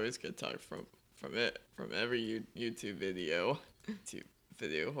 as I always get talk from every YouTube video to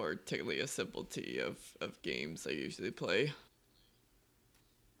video, or particularly a simplicity of games I usually play.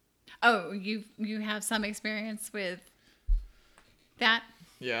 Oh, you have some experience with that?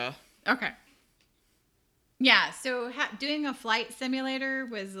 Yeah. Okay. Yeah, so doing a flight simulator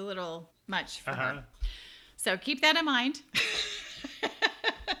was a little much for her. So keep that in mind.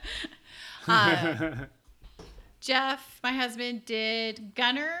 Jeff, my husband, did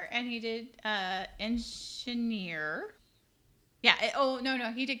gunner and he did engineer. Yeah.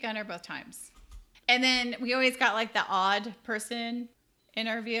 No, he did gunner both times. And then we always got like the odd person in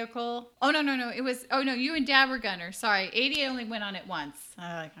our vehicle. Oh, no. It was, you and Dad were gunner. Sorry. 80 only went on it once.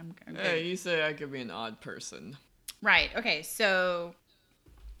 I'm Hey, you say I could be an odd person. Right. Okay. So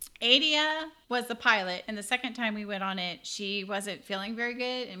Adia was the pilot, and the second time we went on it, she wasn't feeling very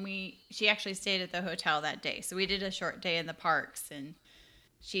good, and she actually stayed at the hotel that day. So we did a short day in the parks, and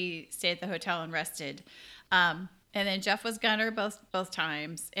she stayed at the hotel and rested. And then Jeff was gunner both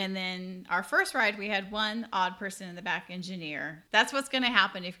times. And then our first ride, we had one odd person in the back, engineer. That's what's going to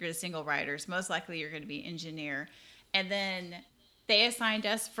happen if you're the single riders. Most likely you're going to be engineer. And then they assigned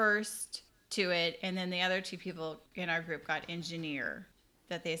us first to it, and then the other 2 people in our group got engineer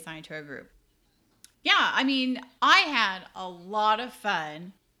that they assigned to our group. Yeah, I mean, I had a lot of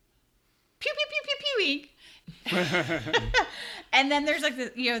fun. Pew, pew, pew, pew, pewing. And then there's like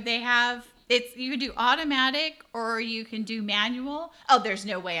they have, you can do automatic or you can do manual. Oh, there's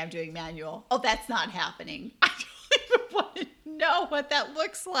no way I'm doing manual. Oh, that's not happening. I don't even want to know what that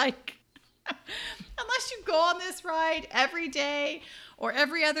looks like. Unless you go on this ride every day or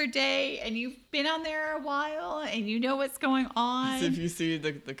every other day and you've been on there a while and you know what's going on. As if you see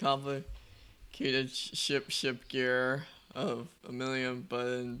the complicated ship gear of a million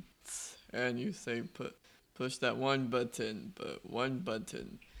buttons and you say push that one button, but one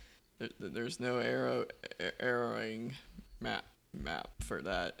button. There's no arrowing map for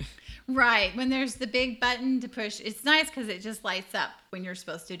that. Right. When there's the big button to push, it's nice because it just lights up when you're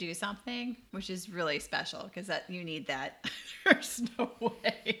supposed to do something, which is really special because you need that. There's no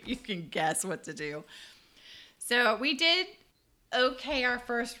way you can guess what to do. So we did okay our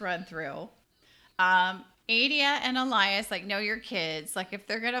first run through. Adia and Elias, know your kids. If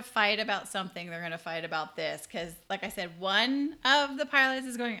they're going to fight about something, they're going to fight about this. Because, like I said, one of the pilots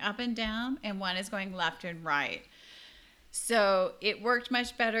is going up and down and one is going left and right. So it worked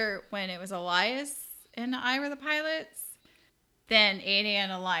much better when it was Elias and I were the pilots than Adia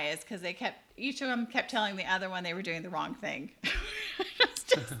and Elias, because each of them kept telling the other one they were doing the wrong thing. It's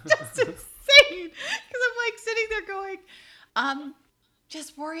just insane. Because I'm sitting there going,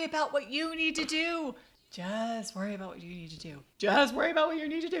 just worry about what you need to do. Just worry about what you need to do. Just worry about what you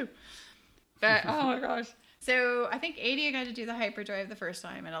need to do. But, oh my gosh. So I think Adia got to do the hyperdrive the first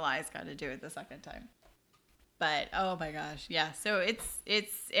time, and Elias got to do it the second time. But oh my gosh, yeah. So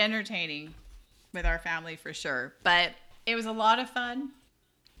it's entertaining with our family for sure. But it was a lot of fun.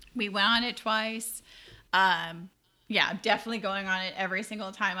 We went on it twice. Yeah, I'm definitely going on it every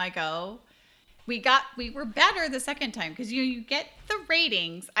single time I go. We were better the second time because you get the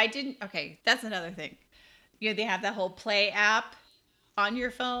ratings. Okay, that's another thing. They have that whole Play app on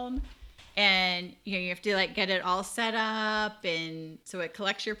your phone, and you have to like get it all set up, and so it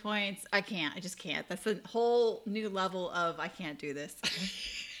collects your points. I just can't. That's a whole new level of I can't do this.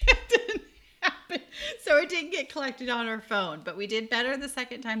 It didn't happen. So it didn't get collected on our phone, but we did better the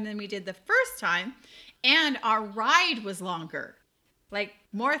second time than we did the first time, and our ride was longer. Like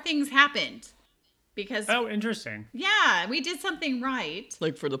more things happened. Because interesting. Yeah, we did something right.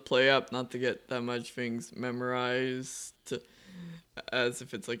 Like for the Play app, not to get that much things memorized, as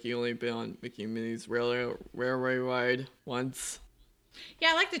if it's like you only been on Mickey and Minnie's railway ride once. Yeah,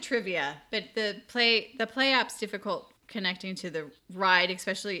 I like the trivia, but the Play app's difficult connecting to the ride,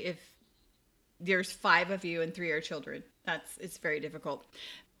 especially if there's 5 of you and 3 are children. It's very difficult.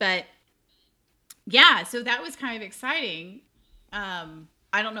 But yeah, so that was kind of exciting. I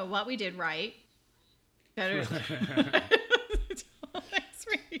don't know what we did right. Better.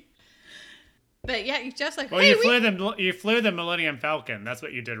 But yeah, Jeff's like, well, hey, you flew the Millennium Falcon. That's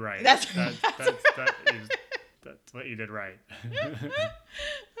what you did right. That's what you did right.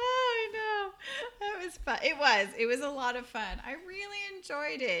 Oh, I know. That was fun. It was a lot of fun. I really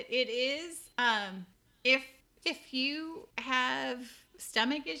enjoyed it. It is if you have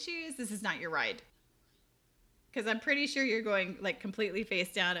stomach issues, this is not your ride. Because I'm pretty sure you're going like completely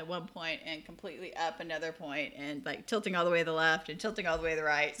face down at one point and completely up another point and like tilting all the way to the left and tilting all the way to the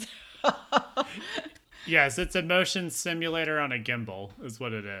right. Yes, it's a motion simulator on a gimbal is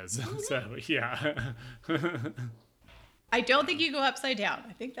what it is. So, yeah. I don't think you go upside down.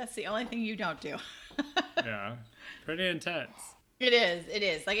 I think that's the only thing you don't do. Yeah. Pretty intense. It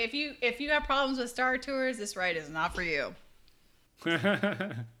is. Like if you have problems with Star Tours, this ride is not for you.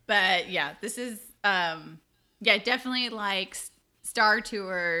 But yeah, this is definitely like Star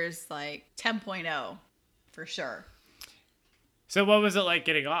Tours like 10.0 for sure. So what was it like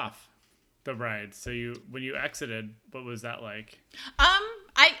getting off the ride? So when you exited, what was that like? I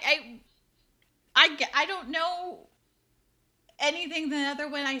don't know anything other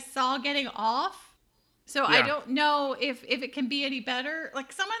when I saw getting off. So yeah. I don't know if it can be any better.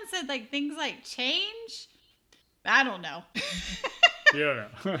 Like someone said like things like change. I don't know. You don't know.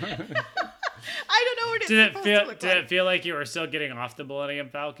 I don't know what it's supposed to look like. Did it feel like you were still getting off the Millennium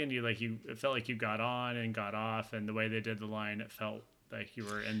Falcon? It felt like you got on and got off, and the way they did the line, it felt like you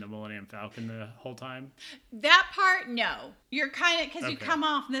were in the Millennium Falcon the whole time? That part, no. You're kind of, because you come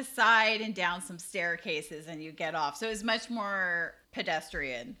off this side and down some staircases and you get off. So it's much more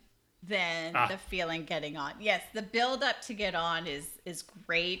pedestrian than the feeling getting on. Yes, the build up to get on is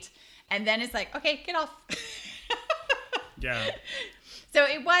great. And then it's like, okay, get off. Yeah. So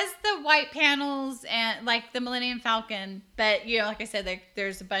it was the white panels and like the Millennium Falcon. But, like I said,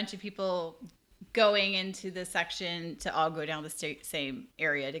 there's a bunch of people going into the section to all go down the same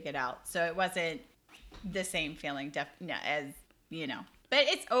area to get out. So it wasn't the same feeling as, But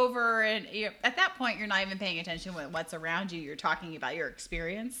it's over, and at that point, you're not even paying attention to what's around you. You're talking about your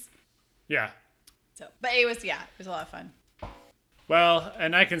experience. Yeah. So, but it was a lot of fun. Well,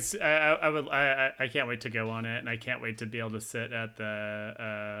 and I can, I can't wait to go on it, and I can't wait to be able to sit at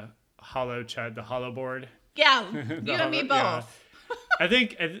the the hollow board. Yeah, you and me both.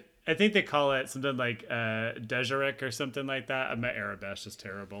 Yeah. I think they call it something like Dejarik or something like that. My Arabesh is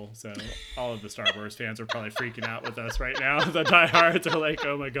terrible, so all of the Star Wars fans are probably freaking out with us right now. The diehards are like,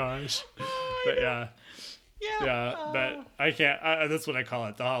 "Oh my gosh!" But yeah. But I can't. That's what I call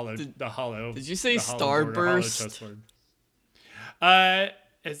it. The hollow. Did you say Starburst?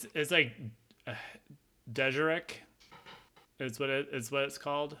 It's like Dejarik. It's what it's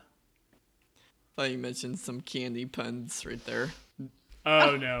called. I thought you mentioned some candy puns right there.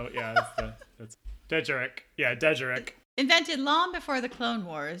 Oh no, yeah, that's Dejarik. Yeah, Dejarik. Invented long before the Clone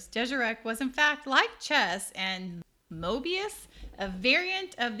Wars, Dejarik was in fact like chess and Mobius, a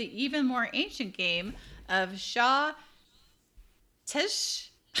variant of the even more ancient game of Shah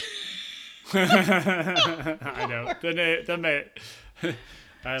Tish. I know.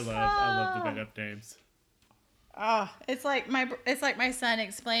 I love the made-up names. Oh, it's like my son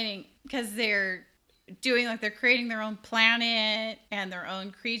explaining, because they're doing they're creating their own planet and their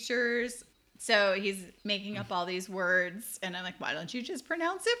own creatures. So he's making up all these words, and I'm like, why don't you just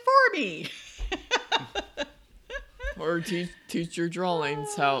pronounce it for me? Or teach your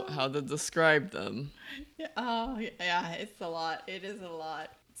drawings how to describe them. Oh, yeah, it's a lot. It is a lot.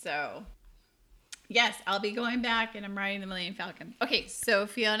 So, yes, I'll be going back and I'm riding the Millennium Falcon. Okay, so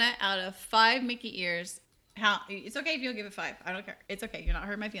Fiona, out of 5 Mickey ears, it's okay if you'll give it 5. I don't care. It's okay. You're not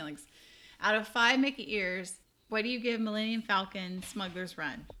hurting my feelings. Out of 5 Mickey ears, what do you give Millennium Falcon Smuggler's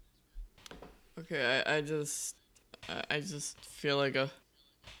Run? Okay, I just feel like a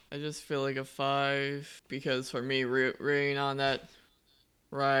 5 because for me, riding on that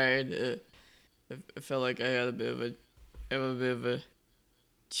ride, it felt like I had a bit of a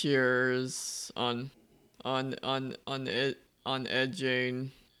cheers on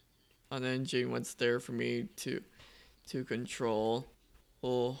edging what's there for me to control,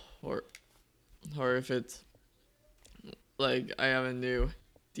 or if it's like I have a new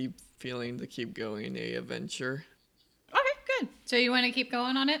deep feeling to keep going in a adventure. Okay, good. So you want to keep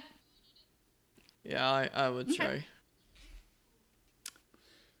going on it? Yeah, I would try.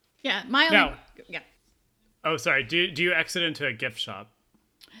 Yeah, my only... Now- Yeah. Oh, sorry. Do you exit into a gift shop?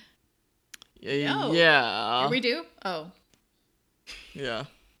 No. Yeah. We do? Oh. Yeah.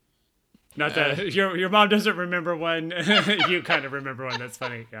 Not that your mom doesn't remember one. You kind of remember one. That's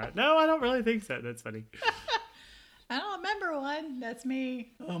funny. Yeah. No, I don't really think so. That's funny. I don't remember one. That's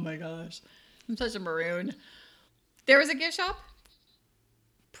me. Oh my gosh. I'm such a maroon. There was a gift shop?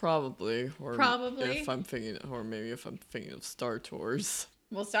 Probably. Or Probably. if I'm thinking of Star Tours.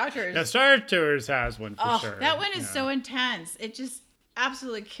 Well, Star Tours. Yeah, Star Tours has one for Oh, sure. that one is Yeah. so intense. It just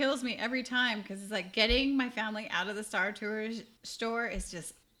absolutely kills me every time because it's like getting my family out of the Star Tours store is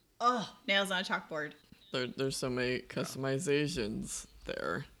just, nails on a chalkboard. There's so many customizations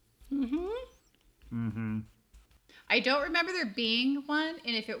there. I don't remember there being one,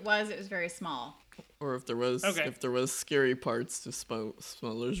 and if it was very small. Or if there was Okay. scary parts to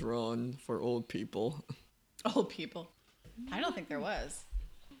Smuggler's Run for old people. Old people. I don't think there was.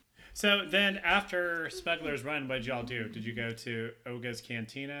 So then, after Smuggler's Run, what'd y'all do? Did you go to Oga's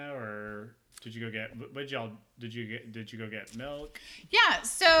Cantina, or did you go get? Did you go get milk? Yeah,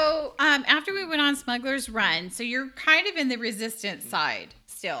 so after we went on Smuggler's Run, so you're kind of in the resistance side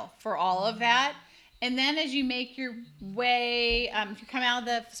still for all of that. And then as you make your way, if you come out of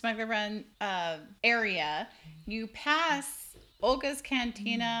the Smuggler Run area, you pass Olga's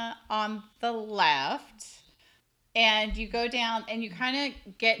Cantina on the left, and you go down and you kind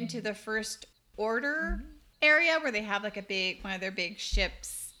of get into the first order area where they have like one of their big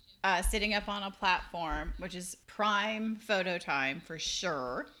ships sitting up on a platform, which is prime photo time for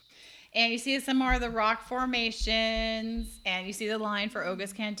sure. And you see some more of the rock formations, and you see the line for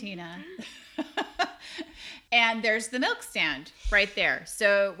Oga's Cantina. And there's the milk stand right there.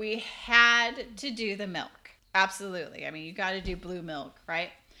 So we had to do the milk. Absolutely. I mean, you got to do blue milk, right?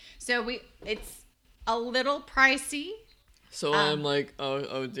 So it's a little pricey. So I'm like,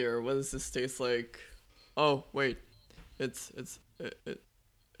 oh dear, what does this taste like? Oh wait, it's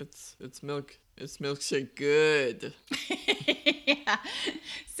milk. It's milkshake good. Yeah.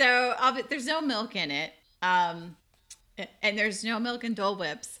 So there's no milk in it. And there's no milk in Dole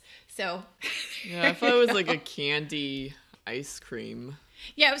Whips. So Yeah, I thought it was like a candy ice cream.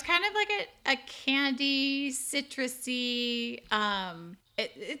 yeah, it was kind of like a candy, citrusy.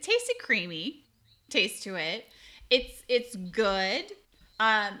 It tasted creamy. Taste to it. It's good.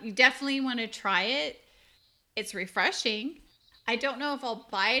 You definitely want to try it. It's refreshing. I don't know if I'll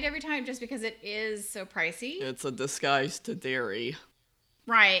buy it every time just because it is so pricey. It's a disguise to dairy.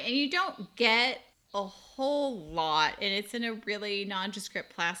 Right, and you don't get a whole lot, and it's in a really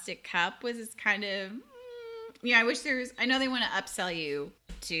nondescript plastic cup, which is kind of, I wish I know they want to upsell you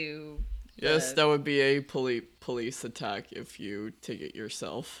to. Yes, that would be a police attack if you take it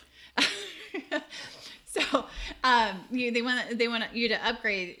yourself. So, they want you to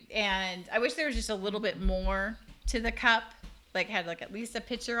upgrade, and I wish there was just a little bit more to the cup, like had like at least a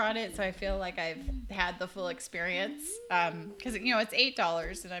picture on it, so I feel like I've had the full experience. Because it's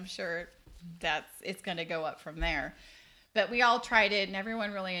 $8, and I'm sure it's going to go up from there. But we all tried it, and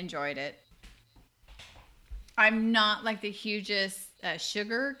everyone really enjoyed it. I'm not like the hugest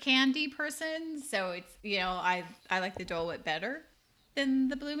sugar candy person, so it's I like the Dole Whip better than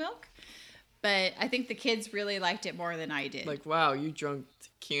the blue milk. But I think the kids really liked it more than I did. Like, wow, you drunk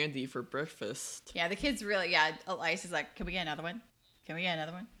candy for breakfast. Yeah, the kids really, Elias is like, can we get another one? Can we get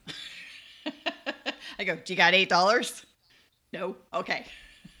another one? I go, do you got $8? No? Okay.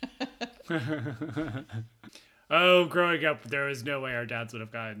 Oh, growing up, there was no way our dads would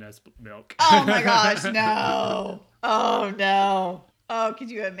have gotten us milk. Oh my gosh, no. Oh no. Oh,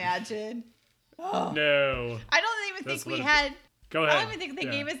 could you imagine? Oh. No. I don't even That's think we what- had, Go I ahead. don't even think they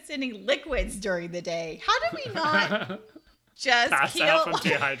Yeah. gave us any liquids during the day. How did we not just Pass heal? out from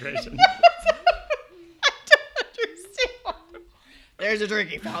dehydration. There's a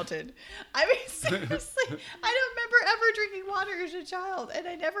drinking fountain. I mean, seriously, I don't remember ever drinking water as a child, and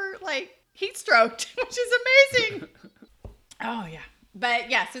I never heat stroked, which is amazing. Oh yeah. But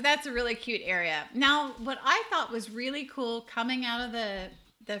yeah, so that's a really cute area. Now, what I thought was really cool coming out of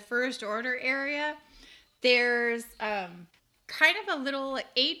the First Order area, there's kind of a little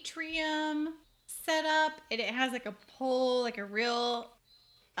atrium set up, and it has like a pole, like a real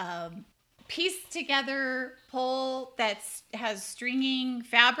pieced together pole that has stringing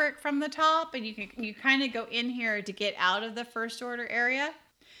fabric from the top, and you kind of go in here to get out of the First Order area,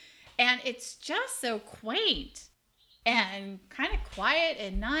 and it's just so quaint and kind of quiet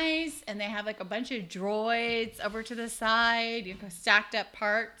and nice. And they have like a bunch of droids over to the side, stacked up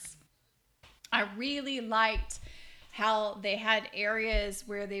parts. I really liked how they had areas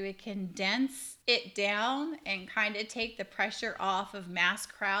where they would condense it down and kind of take the pressure off of mass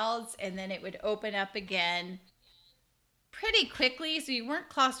crowds, and then it would open up again pretty quickly, so you weren't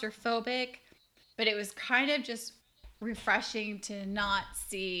claustrophobic, but it was kind of just refreshing to not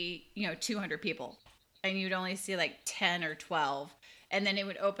see 200 people, and you'd only see like 10 or 12, and then it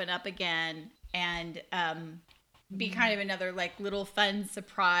would open up again and be kind of another like little fun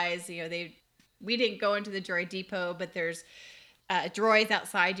surprise. We didn't go into the droid depot, but there's droids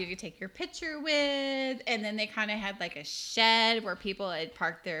outside you could take your picture with. And then they kind of had like a shed where people had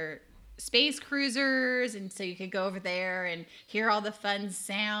parked their space cruisers. And so you could go over there and hear all the fun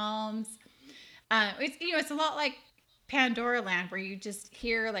sounds. It's a lot like Pandora Land, where you just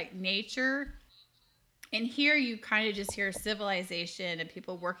hear like nature. And here you kind of just hear civilization and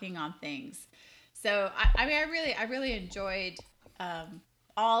people working on things. So, I really enjoyed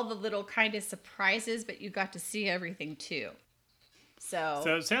all the little kind of surprises, but you got to see everything too. So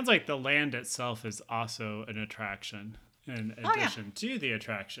it sounds like the land itself is also an attraction in addition to the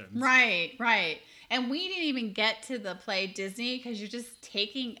attractions. Right. And we didn't even get to the play Disney because you're just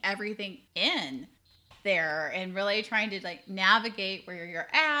taking everything in there and really trying to like navigate where you're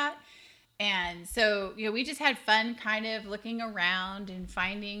at. And so, we just had fun kind of looking around and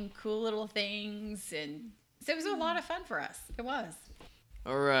finding cool little things. And so it was a lot of fun for us. It was.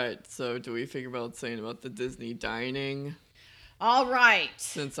 All right, so do we figure about saying about the Disney dining? All right.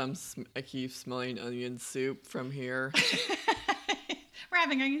 Since I keep smelling onion soup from here. We're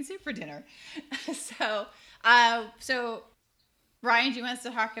having onion soup for dinner. So Ryan, do you want us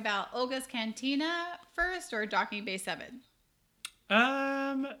to talk about Olga's Cantina first or Docking Bay 7?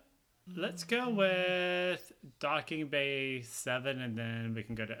 Let's go with Docking Bay 7, and then we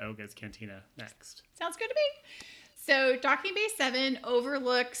can go to Olga's Cantina next. Sounds good to me. So Docking Bay 7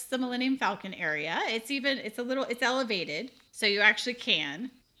 overlooks the Millennium Falcon area. It's elevated, so you actually can.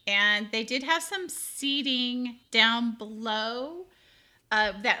 And they did have some seating down below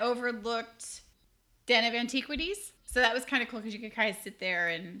that overlooked Den of Antiquities. So that was kind of cool because you could kind of sit there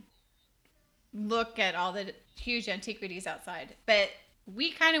and look at all the huge antiquities outside. But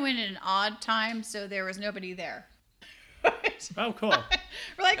we kind of went at an odd time, so there was nobody there. Oh, cool.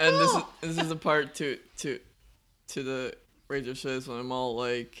 We're like, And cool. this is a part to the radio shows when I'm all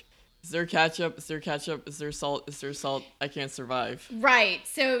like, is there ketchup? Is there ketchup? Is there salt? Is there salt? I can't survive. Right.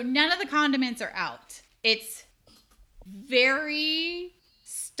 So none of the condiments are out. It's very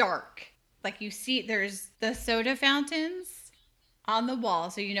stark. Like you see, there's the soda fountains on the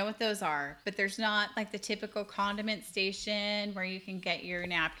wall, so you know what those are. But there's not like the typical condiment station where you can get your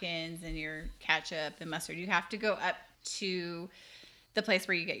napkins and your ketchup and mustard. You have to go up to the place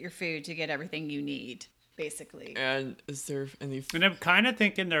where you get your food to get everything you need, basically. And is there any... And I'm kind of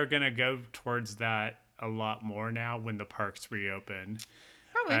thinking they're going to go towards that a lot more now when the parks reopen.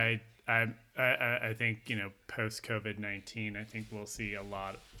 Probably. I think, post COVID-19, I think we'll see a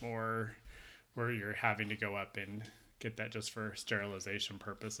lot more where you're having to go up and get that just for sterilization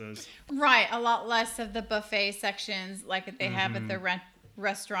purposes. Right. A lot less of the buffet sections like they have at the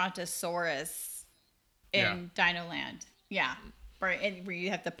Restaurantosaurus in Dino Land. Yeah. Right. And where you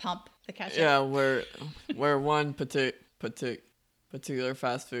have to pump the ketchup. Yeah, where one particular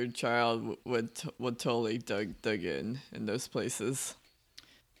fast food child would totally dug in those places.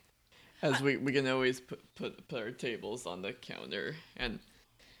 As we can always put our tables on the counter and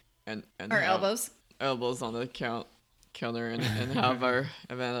Our elbows on the counter and have our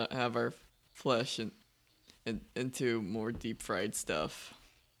flesh and into more deep fried stuff.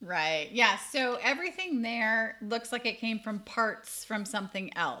 Right. Yeah. So everything there looks like it came from parts from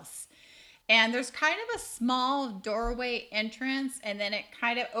something else. And there's kind of a small doorway entrance, and then it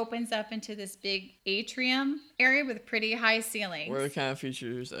kind of opens up into this big atrium area with pretty high ceilings. Where it kind of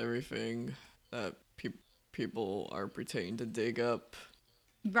features everything that people are pretending to dig up.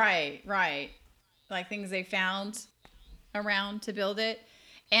 Right. Like things they found around to build it.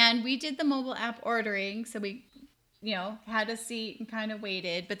 And we did the mobile app ordering. So we, had a seat and kind of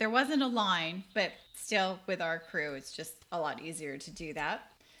waited, but there wasn't a line. But still, with our crew, it's just a lot easier to do that.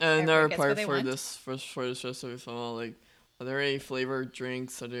 And Everyone another gets what part they for want. this for this recipe funnel, like, are there any flavored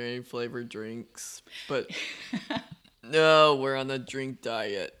drinks? Are there any flavored drinks? But no, we're on a drink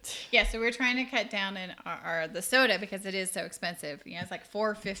diet. Yeah, so we're trying to cut down in the soda because it is so expensive. It's like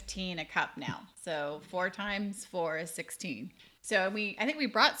 $4.15 a cup now. So 4 times 4 is 16. So I think we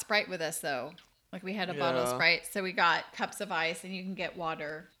brought Sprite with us though. Like we had a bottle of Yeah. Sprite, so we got cups of ice, and you can get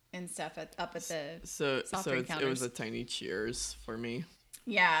water and stuff up at the So soft so drink it was counters. a tiny cheers for me.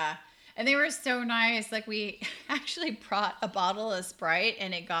 Yeah. And they were so nice. Like we actually brought a bottle of Sprite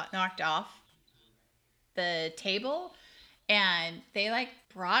and it got knocked off the table, and they like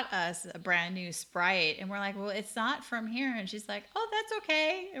brought us a brand new Sprite, and we're like, well, it's not from here. And she's like, oh, that's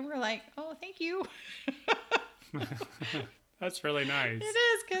okay. And we're like, oh, thank you. That's really nice. It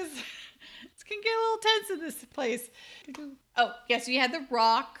is, because it can get a little tense in this place. Oh, yes, we had the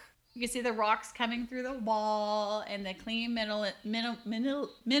rock. You can see the rocks coming through the wall and the clean minimalism.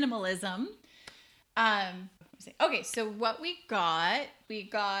 Okay, so what we got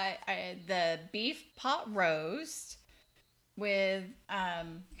the beef pot roast with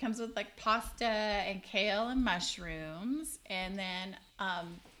comes with like pasta and kale and mushrooms, and then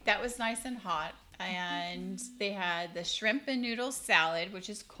that was nice and hot. And they had the shrimp and noodle salad, which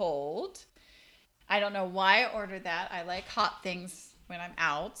is cold. I don't know why I ordered that. I like hot things when I'm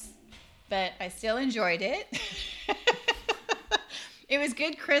out, but I still enjoyed it. It was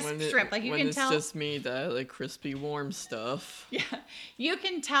good crisp shrimp. Like you when can it's tell. just me that I like crispy warm stuff. Yeah, you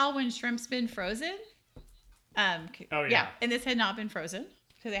can tell when shrimp's been frozen. Oh, yeah. And this had not been frozen,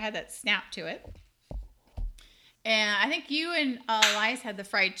 so they had that snap to it. And I think you and Elias had the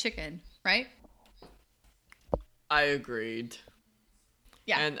fried chicken, right? I agreed.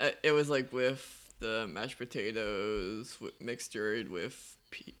 Yeah. And it was like with the mashed potatoes mixtured with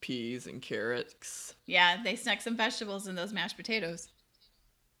peas and carrots Yeah, they snuck some vegetables in those mashed potatoes.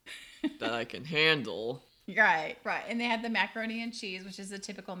 that I can handle. Right. And they had the macaroni and cheese, which is the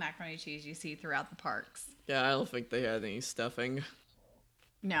typical macaroni and cheese you see throughout the parks. Yeah, I don't think they had any stuffing.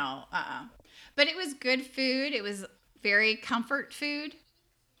 No, But it was good food. It was very comfort food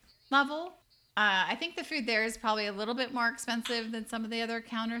level. I think the food there is probably a little bit more expensive than some of the other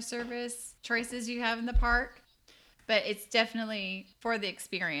counter service choices you have in the park, but it's definitely for the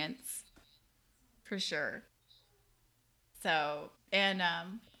experience, for sure. So, and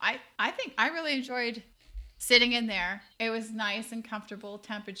I think I really enjoyed sitting in there. It was nice and comfortable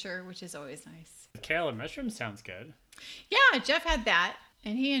temperature, which is always nice. Kale and mushrooms sounds good. Yeah, Jeff had that,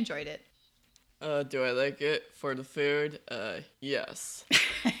 and he enjoyed it. Do I like it for the food? Yes.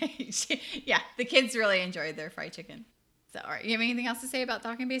 Yeah, the kids really enjoyed their fried chicken. So, all right, you have anything else to say about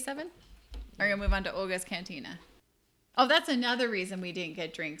Docking Bay 7? Or are you going to move on to Olga's Cantina? Oh, that's another reason we didn't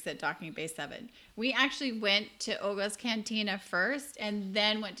get drinks at Docking Bay 7. We actually went to Olga's Cantina first and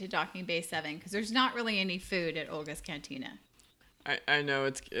then went to Docking Bay 7 because there's not really any food at Olga's Cantina. I know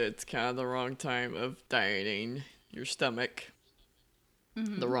it's kind of the wrong time of dieting your stomach.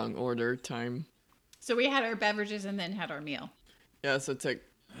 The wrong order time. So we had our beverages and then had our meal. Yeah, so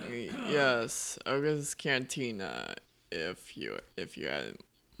yes, Olga's Cantina. If you had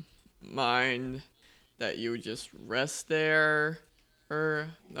mind that you would just rest there, or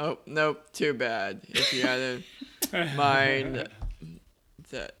nope, too bad. If you had in mind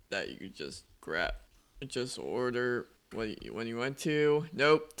that you could just order when you went to,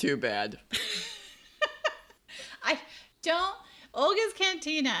 nope, too bad. Olga's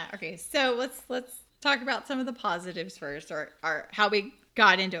Cantina. Okay, so let's talk about some of the positives first, or how we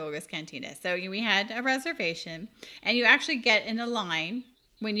got into Olga's Cantina. So we had a reservation, and you actually get in a line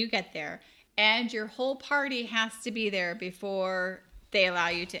when you get there, and your whole party has to be there before they allow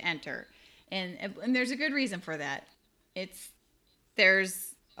you to enter. And there's a good reason for that.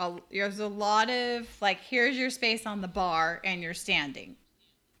 There's a lot of like, here's your space on the bar and you're standing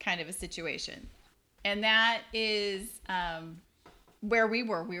kind of a situation. And that is where we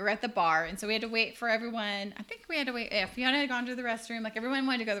were. We were at the bar, and so we had to wait for everyone. I think we had to wait. If Fiona had gone to the restroom, like everyone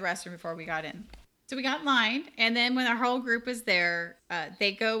wanted to go to the restroom before we got in. So we got lined, and then when our whole group was there,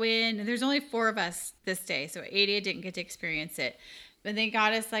 they go in, and there's only 4 of us this day, so Adia didn't get to experience it. But they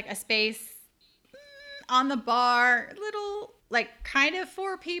got us like a space on the bar, little, like kind of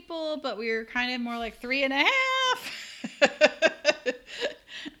 4 people, but we were kind of more like 3.5.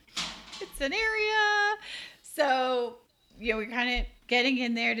 It's an area. So, we're kind of getting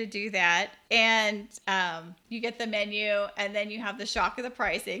in there to do that. And you get the menu, and then you have the shock of the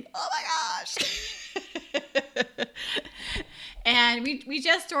pricing. Oh my gosh. And we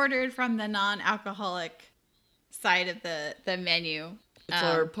just ordered from the non-alcoholic side of the menu. It's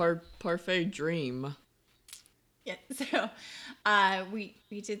our parfait dream. Yeah, so we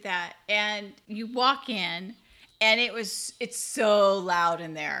did that, and you walk in, and it's so loud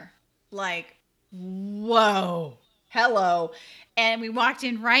in there, like, whoa, hello. And we walked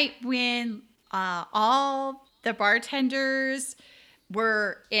in right when all the bartenders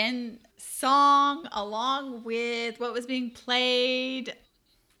were in song along with what was being played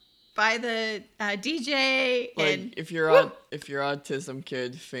by the DJ. Like And if your autism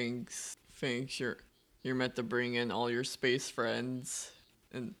kid thinks you're meant to bring in all your space friends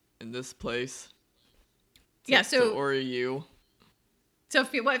in this place. To order you. So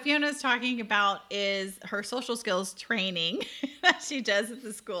what Fiona's talking about is her social skills training that she does at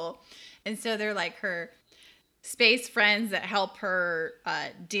the school. And so they're like her space friends that help her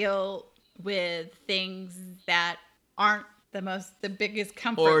deal with things that aren't the biggest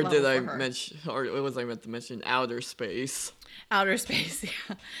comfort Or level did I for her. mention, or was I meant to mention outer space? Outer space,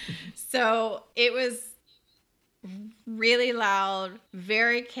 yeah. So it was really loud,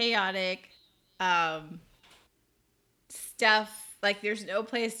 very chaotic stuff. Like, there's no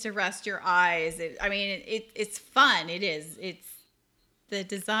place to rest your eyes. It's fun. It is. It's the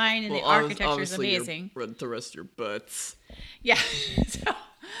design and the architecture is amazing. To rest your butts. Yeah.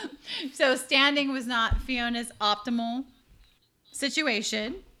 So standing was not Fiona's optimal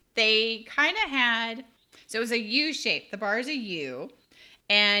situation. They kind of had, so it was a U shape. The bar is a U,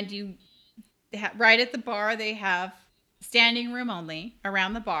 and right at the bar they have standing room only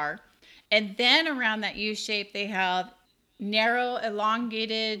around the bar, and then around that U shape they have narrow,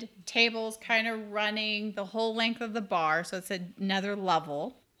 elongated tables kind of running the whole length of the bar, so it's another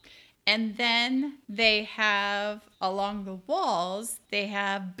level. And then they have, along the walls, they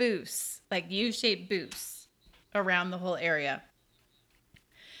have booths, like U-shaped booths around the whole area.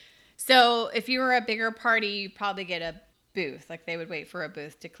 So if you were a bigger party, you'd probably get a booth. Like, they would wait for a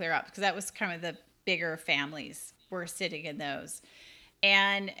booth to clear up, because that was kind of the bigger families were sitting in those.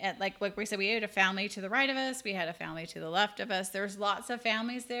 And like we said, we had a family to the right of us. We had a family to the left of us. There's lots of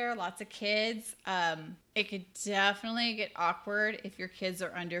families there, lots of kids. It could definitely get awkward if your kids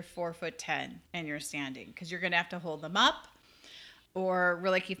are under 4'10" and you're standing, because you're going to have to hold them up or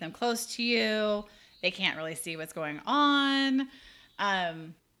really keep them close to you. They can't really see what's going on.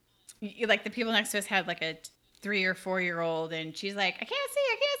 Like, the people next to us had like a 3 or 4 year old, and she's like, I can't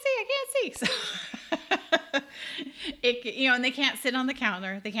see. So and they can't sit on the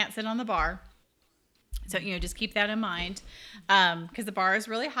counter. They can't sit on the bar. So, just keep that in mind. Because the bar is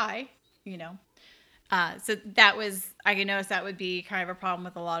really high, So I can notice that would be kind of a problem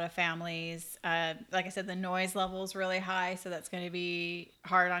with a lot of families. Like I said, the noise level is really high. So that's going to be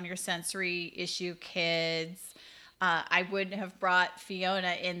hard on your sensory issue kids. I wouldn't have brought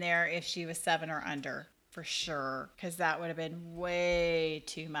Fiona in there if she was 7 or under, for sure, because that would have been way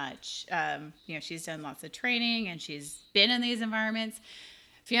too much. She's done lots of training and she's been in these environments.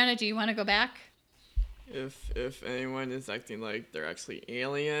 Fiona, do you want to go back? If anyone is acting like they're actually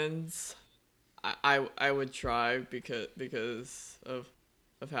aliens, I would try because of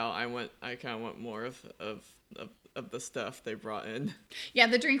how I kind of want more of the stuff they brought in. Yeah,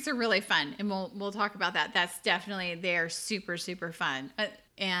 the drinks are really fun, and we'll talk about that. That's definitely, they're super super fun. But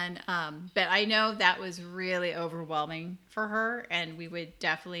I know that was really overwhelming for her, and we would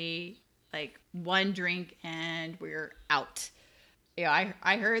definitely, like, one drink and we're out.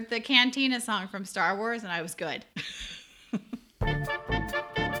 I heard the Cantina song from Star Wars and I was good.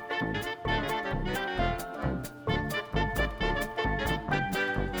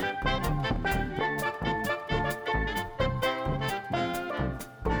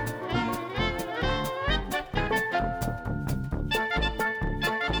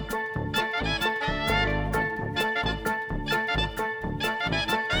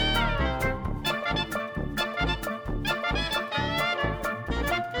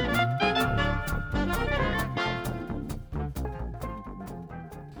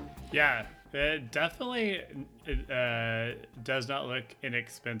 Yeah, it definitely does not look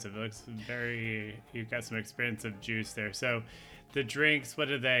inexpensive. It looks you've got some expensive juice there. So the drinks, what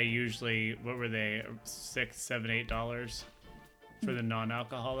were they? $6, $7, $8 for the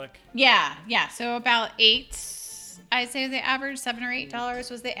non-alcoholic? Yeah. So about $8, I'd say the average, $7 or $8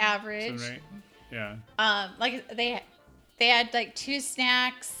 was the average. 7 or 8? Yeah. Like they had like 2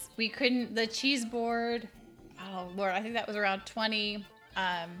 snacks. The cheese board, oh Lord, I think that was around 20.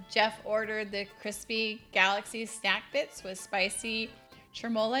 Jeff ordered the crispy Galaxy snack bits with spicy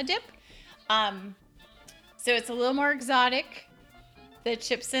tremola dip. So it's a little more exotic. The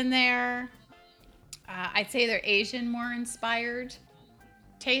chips in there, I'd say they're Asian more inspired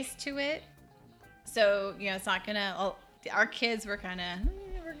taste to it. So, it's not gonna, our kids were kind of,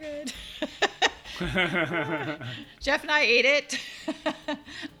 we're good. Jeff and I ate it.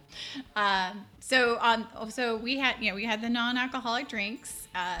 So we had the non-alcoholic drinks.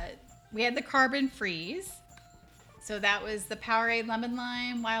 We had the carbon freeze. So that was the Powerade lemon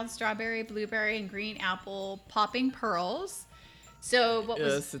lime, wild strawberry, blueberry, and green apple popping pearls. So what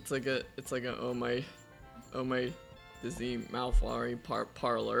was? It's like an oh my Disney mouthwatering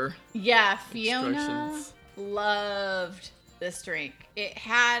parlor. Yeah, Fiona Instructions. loved this drink. It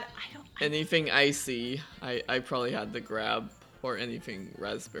had Anything icy, I probably had to grab, or anything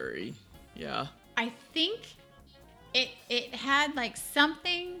raspberry. Yeah. I think it had like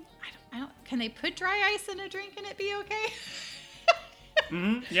something. I don't. Can they put dry ice in a drink and it be okay?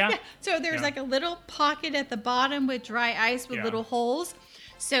 Yeah. So there's like a little pocket at the bottom with dry ice with little holes.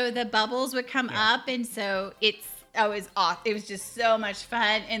 So the bubbles would come up, and so it was off. It was just so much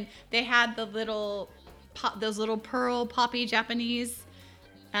fun, and they had the those little pearl poppy Japanese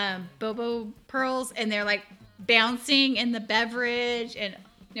bobo pearls, and they're like bouncing in the beverage, and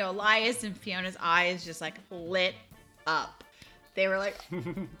Elias and Fiona's eyes just like lit up. They were like,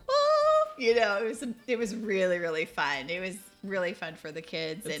 oh, it was really, really fun. It was really fun for the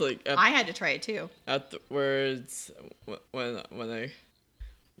kids, It's and like I had to try it too. Afterwards, when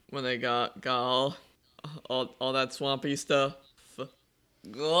I got all that swampy stuff, but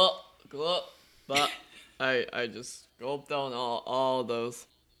I just gulped down all those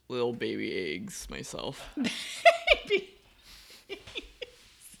little baby eggs myself.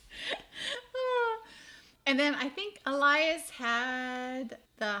 And then I think Elias had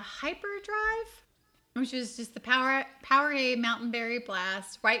the Hyperdrive, which is just the Powerade Mountain Berry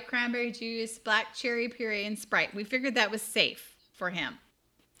Blast, white cranberry juice, black cherry puree, and Sprite. We figured that was safe for him.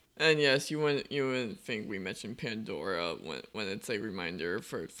 And yes, you wouldn't think we mentioned Pandora when it's a reminder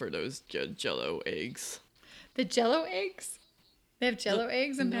for those Jello eggs. The Jello eggs? They have Jello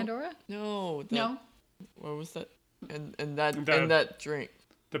eggs in no. Pandora? No. No. What was that? And that drink.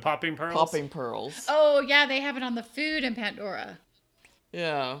 The popping pearls. Popping pearls. Oh, yeah, they have it on the food in Pandora.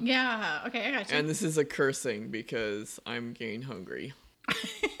 Yeah. Yeah, okay, I got you. And this is a cursing because I'm getting hungry.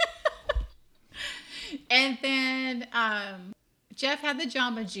 And then Jeff had the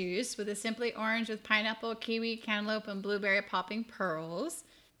Jamba Juice with a Simply Orange with pineapple, kiwi, cantaloupe, and blueberry popping pearls.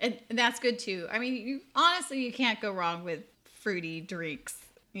 And that's good too. I mean, honestly, you can't go wrong with fruity drinks,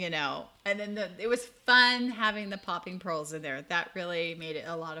 And then it was fun having the popping pearls in there. That really made it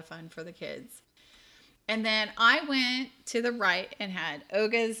a lot of fun for the kids. And then I went to the right and had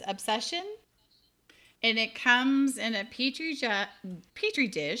Oga's Obsession. And it comes in a petri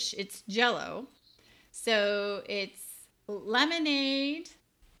dish. It's Jello. So it's lemonade.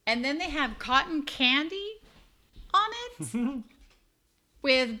 And then they have cotton candy on it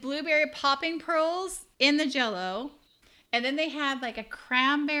with blueberry popping pearls in the Jello. And then they had like a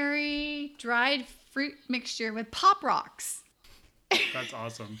cranberry dried fruit mixture with Pop Rocks. That's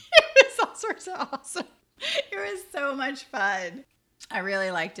awesome. It was all sorts of awesome. It was so much fun. I really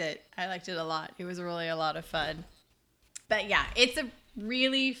liked it. I liked it a lot. It was really a lot of fun. But yeah, it's a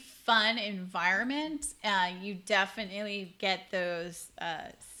really fun environment. You definitely get those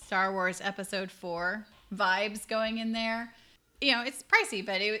Star Wars Episode 4 vibes going in there. It's pricey,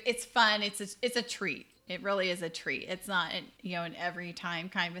 but it's fun. It's a treat. It really is a treat. It's not an every time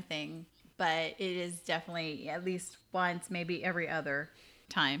kind of thing, but it is definitely at least once, maybe every other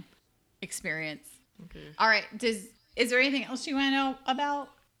time experience. Okay. All right. Is there anything else you want to know about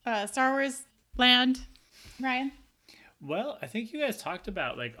Star Wars Land, Ryan? Well, I think you guys talked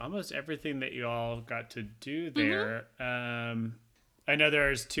about like almost everything that you all got to do there. I know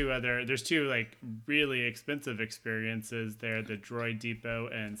there's two like really expensive experiences there, the Droid Depot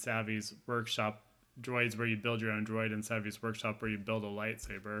and Savvy's Workshop. Droids where you build your own droid, and Savvy's Workshop where you build a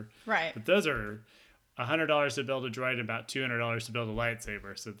lightsaber. Right. But those are $100 to build a droid and about $200 to build a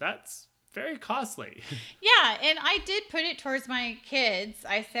lightsaber. So that's very costly. Yeah, and I did put it towards my kids.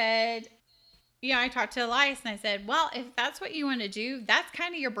 I said, I talked to Elias and I said, well, if that's what you want to do, that's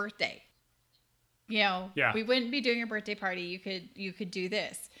kind of your birthday. Yeah. We wouldn't be doing your birthday party. You could do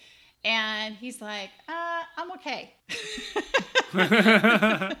this. And he's like, I'm okay.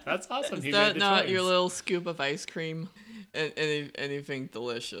 That's awesome. Is He that made the not choice. your little scoop of ice cream? And anything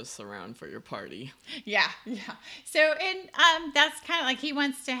delicious around for your party? Yeah. So, and that's kind of like he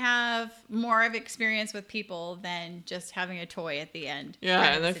wants to have more of experience with people than just having a toy at the end. Yeah,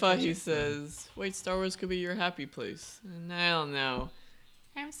 kind and of I thought he situation. says, wait, Star Wars could be your happy place. And I don't know.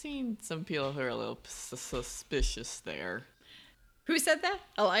 I've seen some people who are a little suspicious there. Who said that?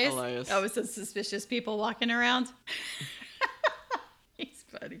 Elias? Elias. Oh, it's the suspicious people walking around. He's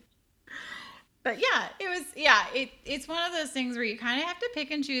funny. But yeah, it's one of those things where you kind of have to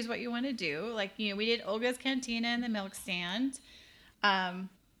pick and choose what you want to do. Like, we did Olga's Cantina and the milk stand. The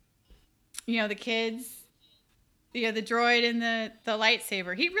kids, the droid and the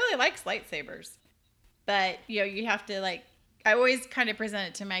lightsaber. He really likes lightsabers. But, you have to I always kind of present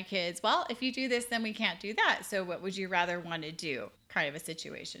it to my kids. Well, if you do this, then we can't do that. So what would you rather want to do? Kind of a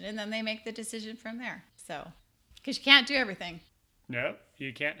situation. And then they make the decision from there. So, because you can't do everything. Nope,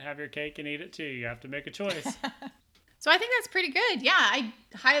 you can't have your cake and eat it too. You have to make a choice. So I think that's pretty good. Yeah, I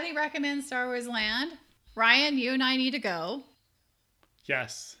highly recommend Star Wars Land. Ryan, you and I need to go.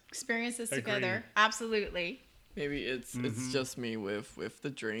 Yes. Experience this Agreed. together. Absolutely. Maybe it's just me with the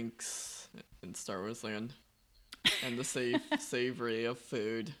drinks in Star Wars Land and the savory of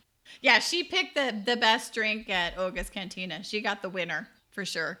food. Yeah, she picked the best drink at Olga's Cantina. She got the winner for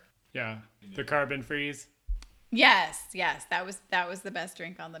sure. Yeah. The carbon freeze. Yes, that was the best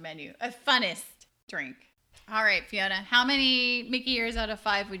drink on the menu. A funnest drink. All right, Fiona, how many Mickey ears out of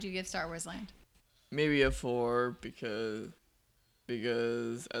 5 would you give Star Wars Land? Maybe a 4 because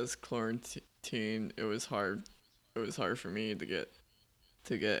as quarantine it was hard for me to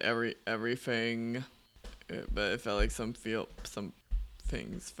get everything, but it felt like some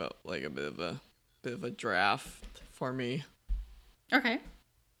things felt like a bit of a draft for me. Okay.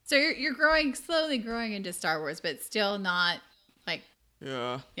 So you're slowly growing into Star Wars, but still not like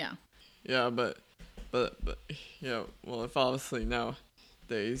Yeah, but yeah. Well, if obviously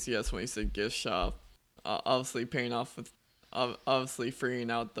nowadays, yes, when you say gift shop, obviously paying off with obviously freeing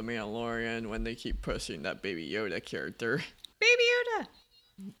out the Mandalorian when they keep pushing that Baby Yoda character. Baby Yoda.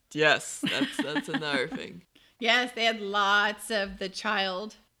 Yes, that's another thing. Yes, they had lots of the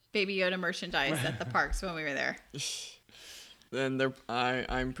child Baby Yoda merchandise at the parks when we were there. Then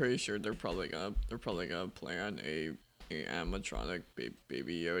I'm pretty sure they're probably gonna plan a animatronic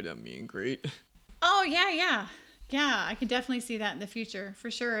Baby Yoda meet and greet. Oh yeah. I can definitely see that in the future for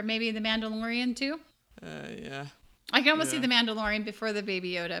sure. Maybe the Mandalorian too. Yeah. I can almost see the Mandalorian before the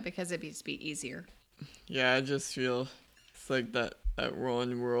Baby Yoda because it'd be easier. Yeah, I just feel it's like that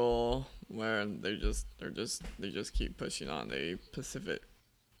one rule where they just keep pushing on a Pacific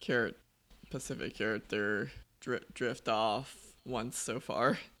character drift off once so far.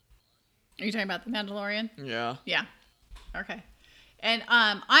 Are you talking about the Mandalorian? Yeah. Yeah. Okay. And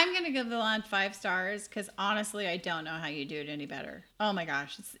I'm gonna give the land 5 stars because honestly, I don't know how you do it any better. Oh my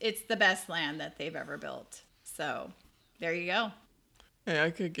gosh, it's the best land that they've ever built. So there you go. Hey, I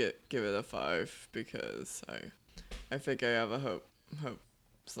could give it a 5 because I think I have a hope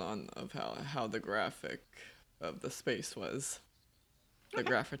on of how the graphic of the space was. The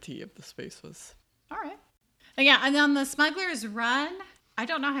graffiti of the space was. All right. And yeah, and on the Smuggler's Run, I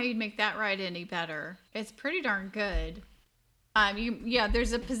don't know how you'd make that ride any better. It's pretty darn good.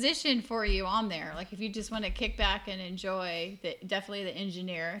 There's a position for you on there. Like if you just want to kick back and enjoy, definitely the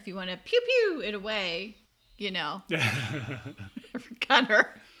engineer. If you want to pew pew it away,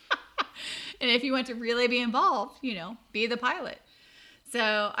 gunner. And if you want to really be involved, be the pilot.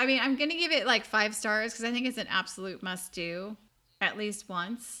 So, I mean, I'm going to give it like 5 stars because I think it's an absolute must do at least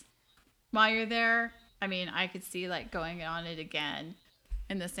once while you're there. I mean, I could see like going on it again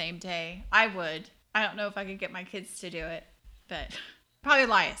in the same day. I would. I don't know if I could get my kids to do it, but probably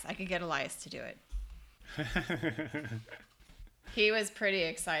Elias. I could get Elias to do it. He was pretty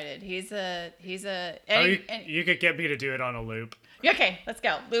excited. You could get me to do it on a loop. Okay, let's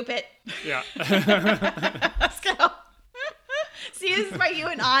go. Loop it. Yeah. Let's go. See, this is why you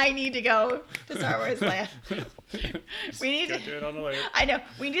and I need to go to Star Wars Land. We need to do it on a loop. I know.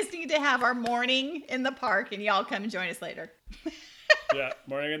 We just need to have our morning in the park, and y'all come and join us later. Yeah,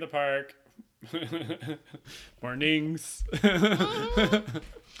 morning in the park. Mornings.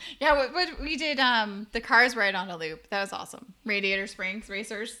 Yeah, what we did the Cars ride on a loop. That was awesome. Radiator Springs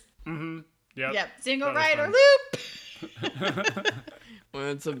Racers. Mm-hmm. Yep. Single That was rider fun. loop. Well,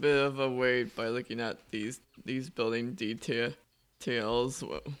 it's a bit of a wait by looking at these building details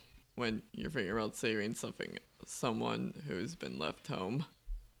when you're thinking about saving someone who's been left home.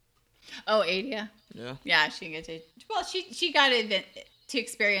 Oh, Adia. Yeah. Yeah, she got to. Well, she got to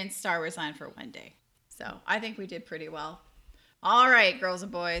experience Star Wars Land for one day. So I think we did pretty well. All right, girls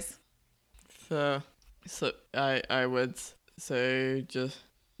and boys. So I would say just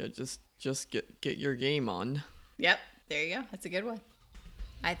get your game on. Yep, there you go. That's a good one.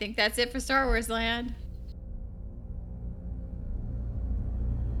 I think that's it for Star Wars Land.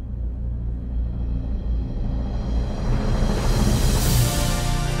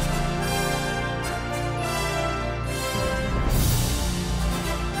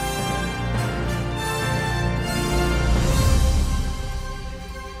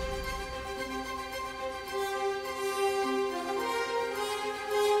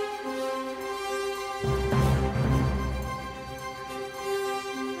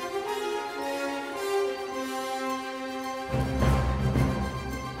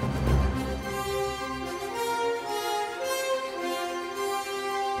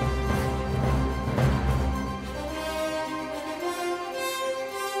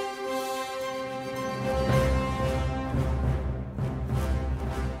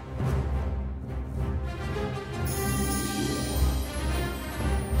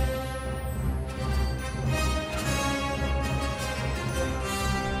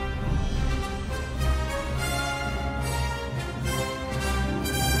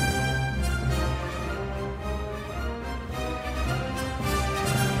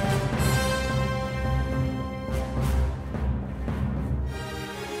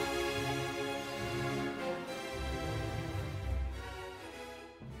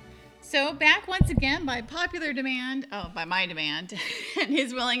 So back once again by popular demand, by my demand, and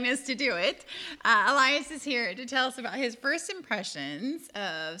his willingness to do it, Elias is here to tell us about his first impressions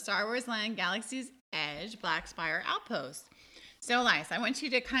of Star Wars Land Galaxy's Edge Black Spire Outpost. So Elias, I want you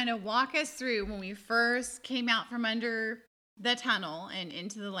to kind of walk us through when we first came out from under the tunnel and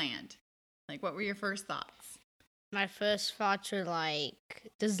into the land. Like, what were your first thoughts? My first thoughts were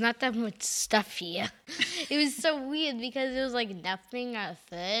like, there's not that much stuff here. It was so weird because it was like nothing at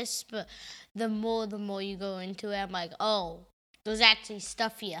first, but the more you go into it, I'm like, oh, there's actually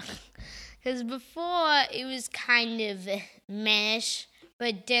stuff here. Because before it was kind of mesh,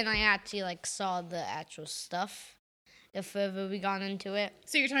 but then I actually like saw the actual stuff the further we got into it.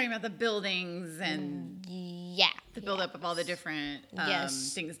 So you're talking about the buildings and Yeah. the buildup of all the different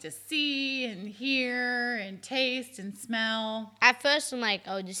Yes. things to see and hear and taste and smell. At first I'm like,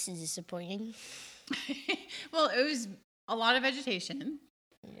 oh, this is disappointing. Well, it was a lot of vegetation,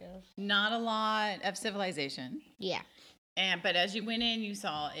 Yeah. not a lot of civilization. Yeah. But as you went in, you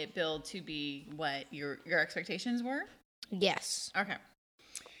saw it build to be what your expectations were. Yes. Okay.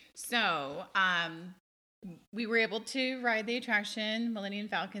 So, we were able to ride the attraction Millennium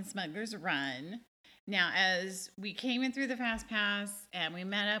Falcon Smuggler's Run. Now, as we came in through the Fast Pass and we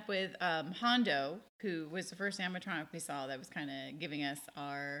met up with Hondo, who was the first animatronic we saw that was kind of giving us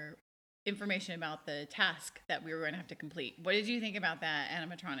our information about the task that we were going to have to complete. What did you think about that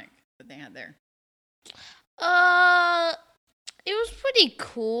animatronic that they had there? It was pretty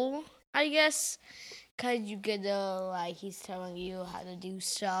cool, I guess, because you get like, he's telling you how to do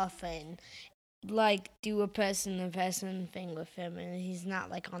stuff and, like, do a person-to-person thing with him, and he's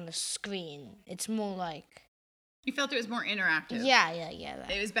not, like, on the screen. It's more like... You felt it was more interactive. Yeah. That.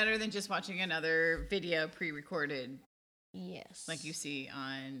 It was better than just watching another video pre-recorded Yes. like you see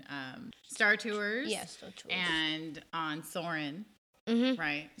on Star Tours. Yes, Star Tours. And on Soarin', Mm-hmm.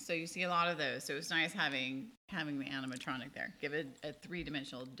 right? So you see a lot of those. So it was nice having the animatronic there. Give it a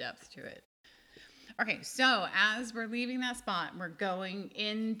three-dimensional depth to it. Okay, so as we're leaving that spot, we're going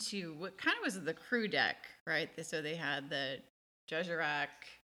into what kind of was the crew deck, right? So they had the treasure rack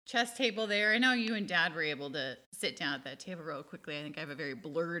chess table there. I know you and Dad were able to sit down at that table real quickly. I think I have a very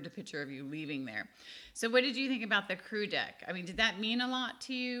blurred picture of you leaving there. So what did you think about the crew deck? I mean, did that mean a lot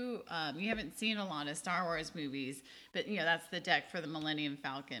to you? You haven't seen a lot of Star Wars movies, but, you know, that's the deck for the Millennium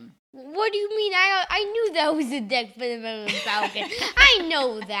Falcon. What do you mean? I knew that was a deck for the Millennium Falcon. I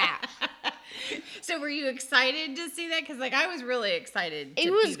know that. So were you excited to see that? Because, like, I was really excited to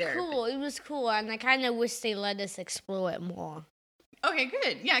It was be there. cool. It was cool, and I kind of wish they let us explore it more. Okay,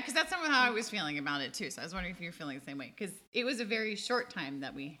 good. Yeah, because that's not how I was feeling about it, too. So I was wondering if you were feeling the same way. Because it was a very short time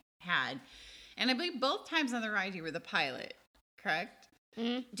that we had. And I believe both times on the ride you were the pilot, correct?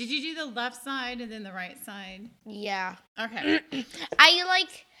 Mhm. Did you do the left side and then the right side? Yeah. Okay. I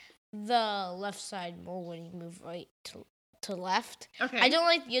like the left side more when you move right to left. Okay. I don't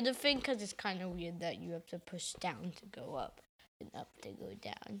like the other thing because it's kind of weird that you have to push down to go up and up to go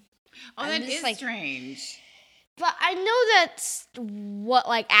down. Oh, I'm that just is like- strange. But I know that's what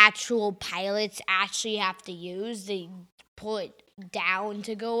like actual pilots actually have to use. They pull it down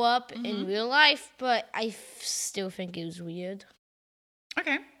to go up in real life, but I still think it was weird.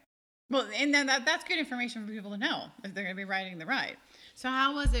 Okay. Well, and then that's good information for people to know if they're going to be riding the ride. So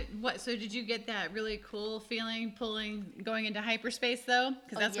how was it? So did you get that really cool feeling going into hyperspace, though?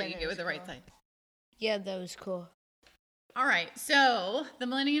 Because that's yeah, what you that get with was the right cool. side. Yeah, that was cool. All right, so the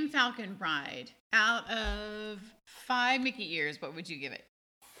Millennium Falcon ride, out of 5 Mickey ears, what would you give it?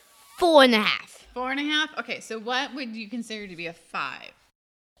 4.5. 4.5? Okay, so what would you consider to be a 5?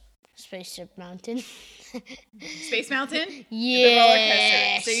 Spaceship Mountain. Space Mountain? Yeah. The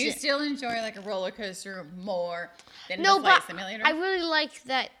roller coaster. So you still enjoy like a roller coaster more than No, the flight but simulator? I really like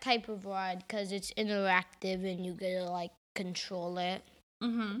that type of ride because it's interactive and you get to like control it.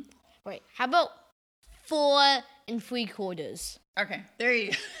 Mm-hmm. Wait, how about 4 3/4? Okay, there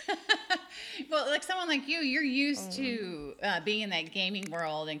you go. Well, like someone like you're used to being in that gaming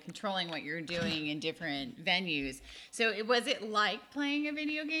world and controlling what you're doing in different venues. So was it like playing a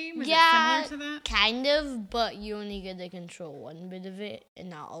video game? Was Yeah, it similar to that? kind of, but you only get to control one bit of it and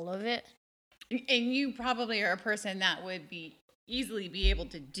not all of it. And you probably are a person that would easily be able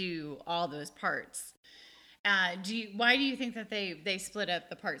to do all those parts. Why do you think that they split up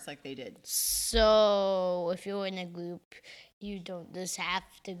the parts like they did? So if you're in a group, you don't just have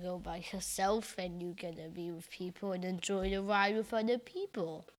to go by yourself, and you get to be with people and enjoy the ride with other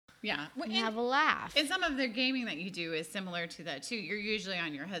people Yeah. and have a laugh. And some of the gaming that you do is similar to that too. You're usually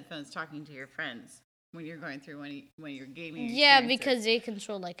on your headphones talking to your friends when you're going through when you're gaming. Yeah, experiences. because they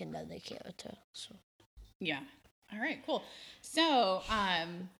control like another character. So Yeah. All right, cool. So,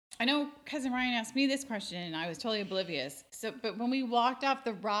 I know Cousin Ryan asked me this question, and I was totally oblivious. So, but when we walked off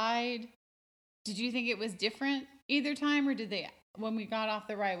the ride, did you think it was different either time, or when we got off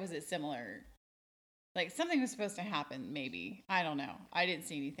the ride, was it similar? Like something was supposed to happen, maybe. I don't know. I didn't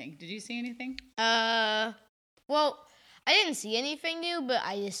see anything. Did you see anything? Well, I didn't see anything new, but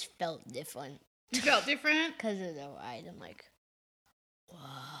I just felt different You felt different? because of the ride. I'm like,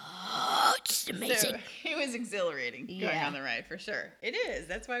 whoa, it's amazing. So it was exhilarating going Yeah. on the ride for sure. It is.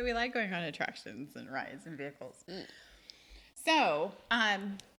 That's why we like going on attractions and rides and vehicles. So,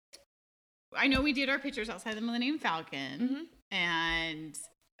 I know we did our pictures outside the Millennium Falcon, and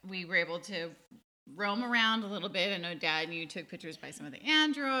we were able to roam around a little bit. I know Dad and you took pictures by some of the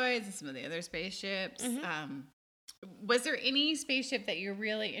androids and some of the other spaceships. Was there any spaceship that you're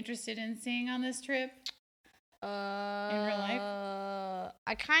really interested in seeing on this trip? In real life?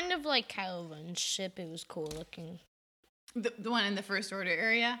 I kind of like Caravan's ship. It was cool looking. The one in the First Order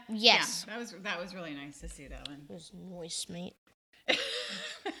area? Yes. Yeah, that was really nice to see that one. It was noise, mate.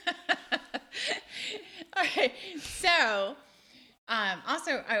 All right. So,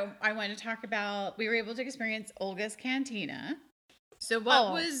 also, I want to talk about, we were able to experience Olga's Cantina. So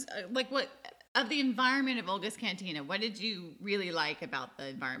what was, what, of the environment of Olga's Cantina, what did you really like about the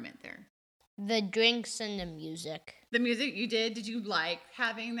environment there? The drinks and the music. The music you did you like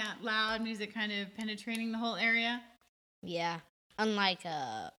having that loud music kind of penetrating the whole area? Yeah. Unlike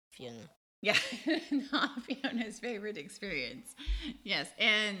Fiona. Yeah, not Fiona's favorite experience. Yes,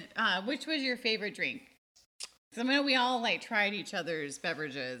 and which was your favorite drink? So I know we all tried each other's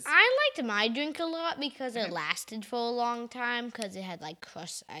beverages. I liked my drink a lot because it lasted for a long time because it had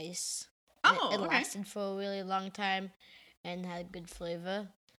crushed ice. Oh, It okay. lasted for a really long time and had good flavor.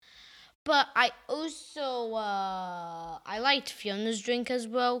 But I also I liked Fiona's drink as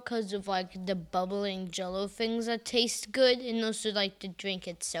well because of the bubbling Jello things that taste good, and also the drink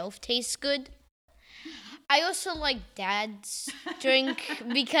itself tastes good. I also like Dad's drink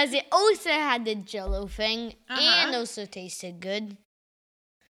because it also had the Jello thing and also tasted good.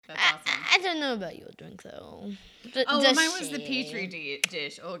 That's awesome. I don't know about your drink though. Well, mine was the Petri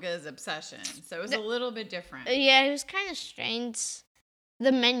dish, Olga's obsession. So it was a little bit different. Yeah, it was kind of strange.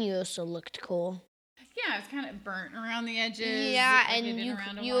 The menu also looked cool. Yeah, it's kind of burnt around the edges. Yeah, like and they've been you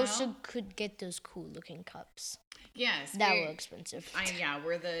around a you while. also could get those cool looking cups Yes, that were expensive.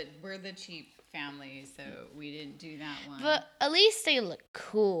 we're the cheap family, so we didn't do that one. But at least they look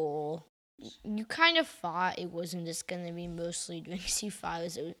cool. You kind of thought it wasn't just gonna be mostly drinks. You thought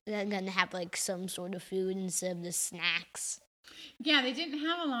it was gonna have some sort of food instead of the snacks. yeah, they didn't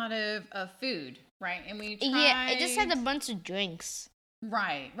have a lot of food, right? And we tried. Yeah, it just had a bunch of drinks.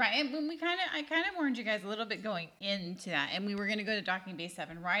 Right. And when I kind of warned you guys a little bit going into that, and we were going to go to Docking Bay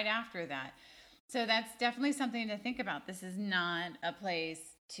 7 right after that. So that's definitely something to think about. This is not a place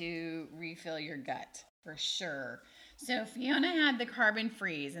to refill your gut, for sure. So Fiona had the carbon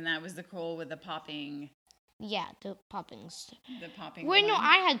freeze, and that was the cool with the popping. Yeah, the poppings. The popping. Wait, no, one.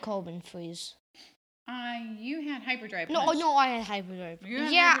 I had carbon freeze. You had hyperdrive. No, punch. I had hyperdrive. You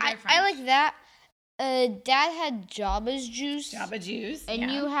had Yeah, hyperdrive I punch. like that. Dad had Jabba's juice. Jabba juice. And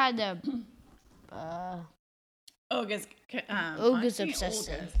yeah. you had Olga's Olga's I think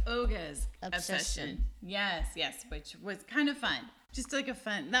obsession. Olga's Obsession. obsession. Yes, which was kind of fun. Just a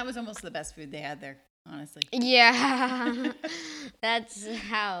fun. That was almost the best food they had there, honestly. Yeah. That's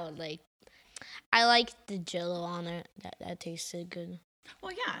how I liked the Jello on it. That tasted good.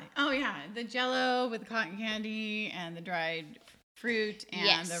 Well, yeah. Oh, yeah. The Jello with the cotton candy and the dried fruit and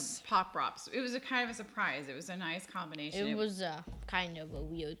Yes. the pop rocks. It was a kind of a surprise. It was a nice combination. It was kind of a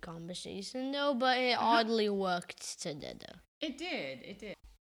weird conversation though, but it oddly worked together. It did.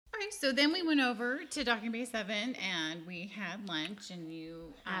 Okay, so then we went over to Docking Bay 7 and we had lunch, and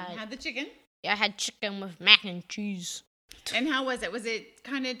you had the chicken. Yeah, I had chicken with mac and cheese. And how was it? Was it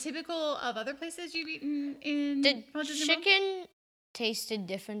kind of typical of other places you've eaten in The Walt Disney World? chicken tasted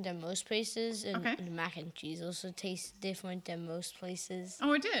different than most places, and Okay. the mac and cheese also tasted different than most places.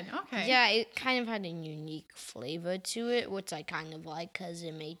 Oh, it did. Okay. Yeah, it kind of had a unique flavor to it, which I kind of like because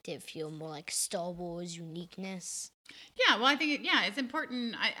it made it feel more like Star Wars uniqueness. Yeah, well, I think it's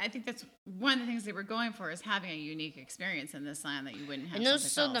important. I think that's one of the things they were going for, is having a unique experience in this land that you wouldn't have. And also,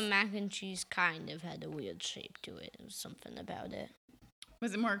 someplace the else. mac and cheese kind of had a weird shape to it. There was something about it.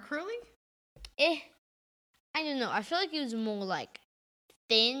 Was it more curly? I don't know. I feel like it was more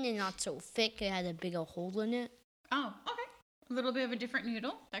thin and not so thick. It had a bigger hole in it. Oh, okay. A little bit of a different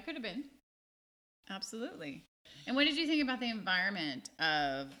noodle. That could have been. Absolutely. And what did you think about the environment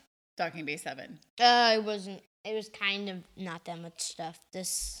of Docking Bay 7? It wasn't. It was kind of not that much stuff. It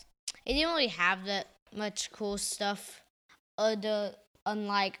didn't really have that much cool stuff. The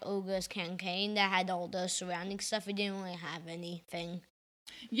unlike Ogre's Cancane that had all the surrounding stuff, it didn't really have anything.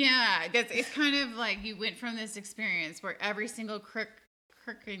 Yeah, it's kind of like you went from this experience where every single crook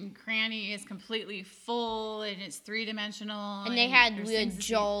and cranny is completely full and it's 3-dimensional. And they had there's weird things to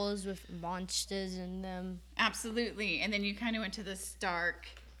see. jaws with monsters in them. Absolutely. And then you kind of went to the stark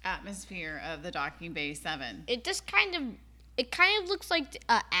atmosphere of the Docking Bay 7. It kind of looks like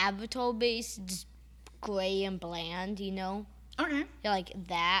a Avatar base, just gray and bland, you know? Okay. Yeah, like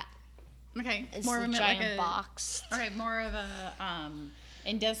that. Okay. It's More a of a giant box. Okay, more of a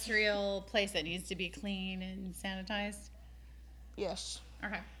industrial place that needs to be clean and sanitized. Yes.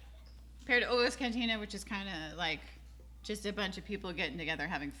 Okay. Compared to Oga's Cantina, which is kind of like just a bunch of people getting together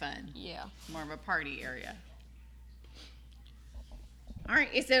having fun. Yeah. More of a party area. All right.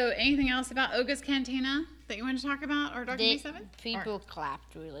 So, anything else about Oga's Cantina that you want to talk about, or Docking Bay 7? People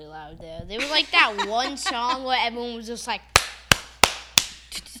clapped really loud there. They were like that one song where everyone was just like.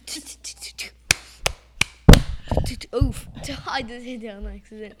 Oof! I just hit that on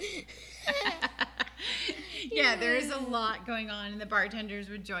accident. Yeah, there is a lot going on, and the bartenders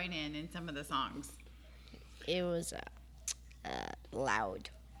would join in some of the songs. It was loud.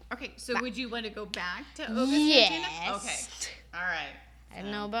 Okay, so would you want to go back to Oga's Yes. Cantina? Okay. All right. I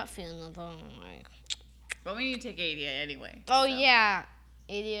don't know about feeling the phone. Like, Well, we need to take Adia anyway. oh yeah,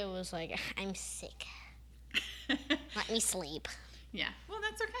 Idia was like, I'm sick. Let me sleep. Yeah. Well,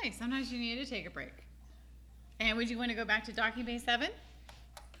 that's okay. Sometimes you need to take a break. And would you want to go back to Docking Bay 7?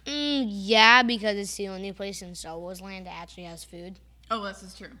 Yeah, because it's the only place in Star Wars Land that actually has food. Oh, this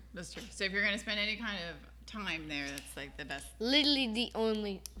is true. That's true. So if you're going to spend any kind of time there, that's like the best. Literally the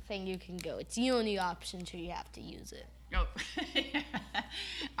only thing you can go. It's the only option, so you have to use it. Oh.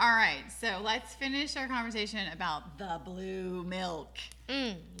 All right. So let's finish our conversation about the blue milk.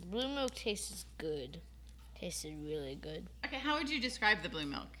 Blue milk tastes good. Tasted really good. Okay. How would you describe the blue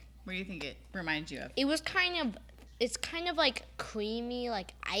milk? What do you think it reminds you of? It's kind of like creamy,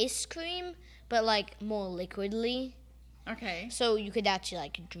 like ice cream, but like more liquidly. Okay. So you could actually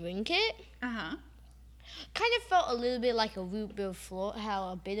like drink it. Uh-huh. Kind of felt a little bit like a root beer float,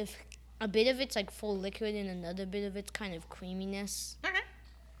 how a bit of it's like full liquid and another bit of it's kind of creaminess. Okay.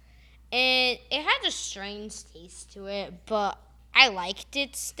 And it had a strange taste to it, but I liked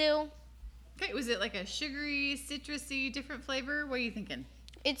it still. Okay. Was it like a sugary, citrusy, different flavor? What are you thinking?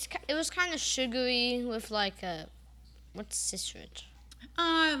 It was kind of sugary with like a, what's citrus?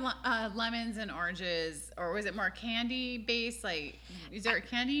 Lemons and oranges, or was it more candy based? Like, is there a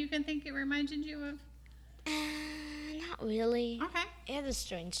candy you can think it reminded you of? Not really. Okay. It had a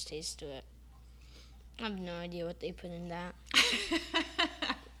strange taste to it. I have no idea what they put in that.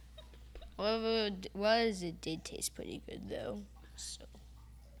 Whatever it was, it did taste pretty good though. So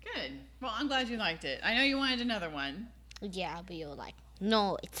Good. Well, I'm glad you liked it. I know you wanted another one. yeah, but you're like,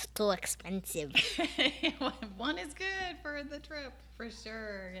 no, it's too expensive. One is good for the trip, for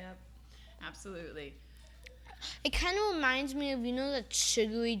sure. Yep. Absolutely. It kind of reminds me of, you know, that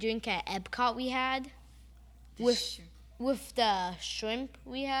sugary drink at Epcot we had with the shrimp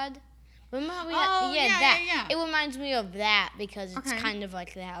we had. Remember how we had? Oh, yeah, that. yeah. It reminds me of that because it's Okay. kind of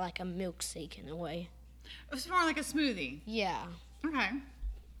like that, like a milkshake in a way. It's more like a smoothie. Yeah. Okay.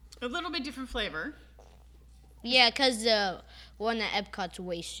 A little bit different flavor. Yeah, because the one at Epcot's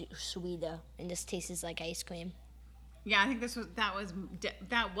way sweeter, and this tastes like ice cream. Yeah, I think that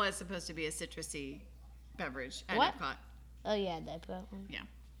was supposed to be a citrusy beverage at What? Epcot. Oh yeah, the Epcot one. Yeah.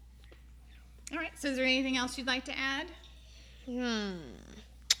 All right. So, is there anything else you'd like to add?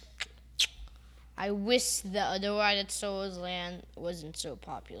 I wish the other ride at Star Wars Land wasn't so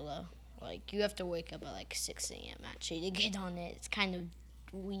popular. Like, you have to wake up at like 6 a.m. actually to get on it. It's kind of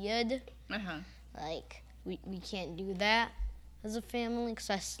weird. Uh-huh. Like, we can't do that as a family,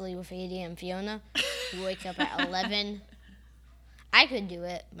 especially with Adie and Fiona. We wake up at 11. I could do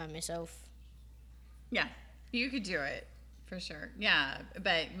it by myself. Yeah, you could do it for sure. Yeah,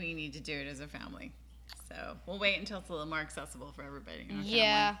 but we need to do it as a family. So we'll wait until it's a little more accessible for everybody. in our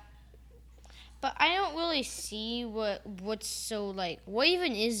Yeah. family. But I don't really see what's so, like, what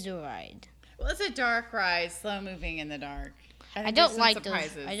even is the ride? Well, it's a dark ride, slow moving in the dark. I think don't there's some like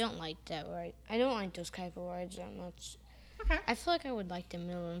surprises. those. I don't like that ride. I don't like those type of rides that much. Okay. I feel like I would like the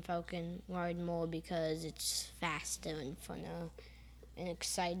Millennium Falcon ride more because it's faster and funner and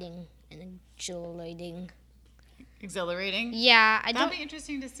exciting and exhilarating. Exhilarating. Yeah, I That'll don't be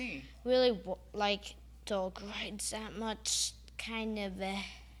interesting to see. really like dog rides that much. Kind of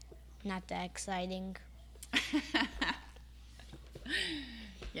not that exciting.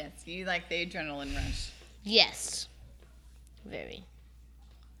 Yes, you like the adrenaline rush. Yes, very.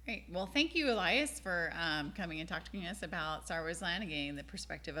 Great. Well, thank you, Elias, for coming and talking to us about Star Wars Land and getting the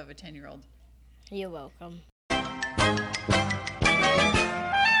perspective of a 10-year-old. You're welcome.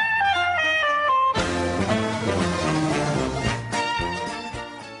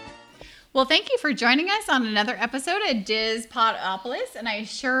 Well, thank you for joining us on another episode of Diz Podopolis, and I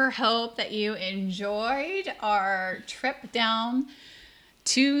sure hope that you enjoyed our trip down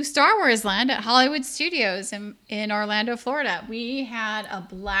to Star Wars Land at Hollywood Studios in Orlando, Florida. We had a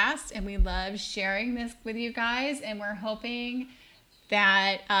blast, and we loved sharing this with you guys, and we're hoping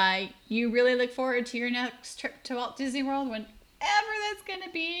that you really look forward to your next trip to Walt Disney World whenever that's going to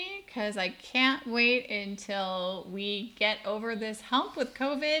be, because I can't wait until we get over this hump with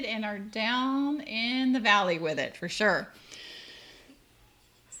COVID and are down in the valley with it, for sure.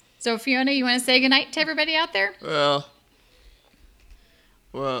 So, Fiona, you want to say goodnight to everybody out there?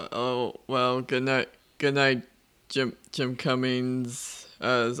 Well, good night, Jim Cummings.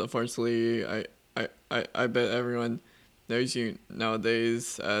 As unfortunately, I bet everyone knows you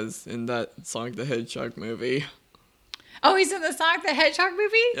nowadays as in that Sonic the Hedgehog movie. Oh, he's in the Sonic the Hedgehog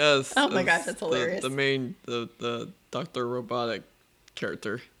movie? Yes. Oh my gosh, that's hilarious. The Dr. Robotic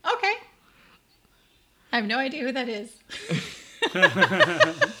character. Okay. I have no idea who that is.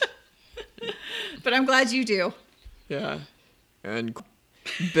 But I'm glad you do. Yeah. And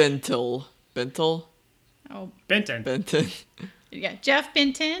Bentil. Oh, Benton. yeah, Jeff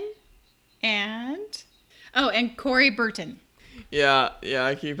Benton and Corey Burton. Yeah,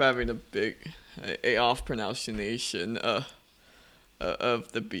 I keep having a off pronunciation of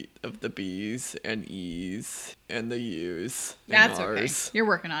the B's and E's and the U's and That's R's. okay. You're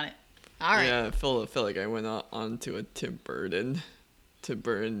working on it. All right. Yeah, I feel like I went on to a Tim Burton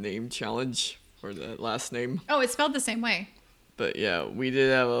name challenge for the last name. Oh, it's spelled the same way. But yeah, we did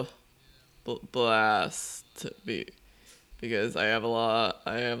have a blast because I have a lot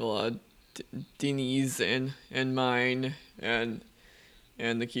of Denny's and mine and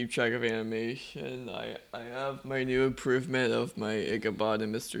to keep track of animation. I have my new improvement of my Ichabod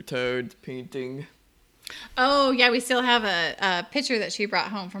and Mr. Toad painting, Oh, yeah, we still have a picture that she brought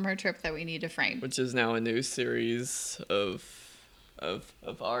home from her trip that we need to frame. which is now a new series of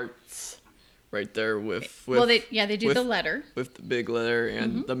arts right there with they do with- the letter. with the big letter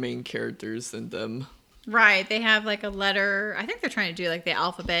and the main characters in them. Right. They have like a letter. I think they're trying to do like the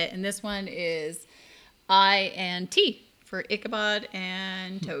alphabet. And this one is I and T for Ichabod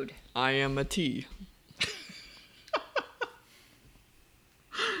and Toad. I am a T.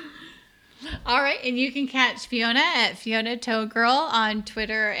 All right. And you can catch Fiona at Fiona Toad Girl on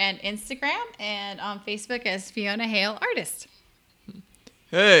Twitter and Instagram, and on Facebook as Fiona Hale Artist.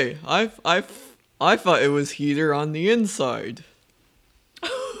 Hey, I thought it was heater on the inside.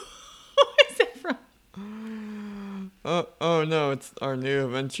 What is that from? Oh no, it's our new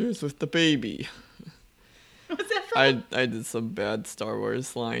adventures with the baby. What's that from? I did some bad Star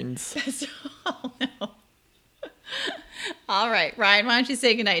Wars lines. Oh, no. All right. Ryan, why don't you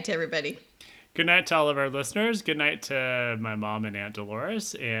say goodnight to everybody? Good night to all of our listeners. Good night to my mom and Aunt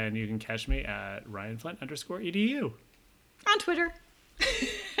Dolores. And you can catch me at RyanFlint_edu. On Twitter.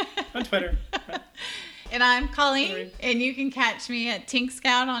 On Twitter. And I'm Colleen, Sorry. and you can catch me at Tink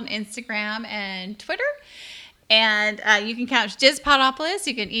Scout on Instagram and Twitter. And you can catch Diz Podopolis.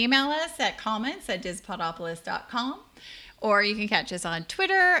 You can email us at comments@dizpodopolis.com. Or you can catch us on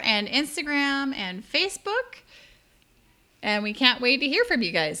Twitter and Instagram and Facebook. And we can't wait to hear from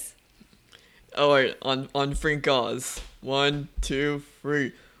you guys. Oh wait, on Frank Oz. 1, 2, 3.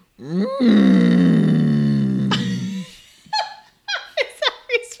 Is that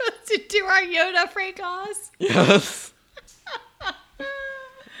we're supposed to do our Yoda Frank Oz? Yes.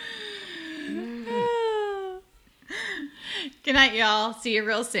 Good night, y'all. See you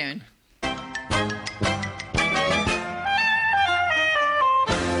real soon.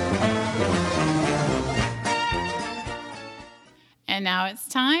 And now it's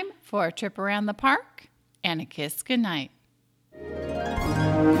time for a trip around the park and a kiss goodnight.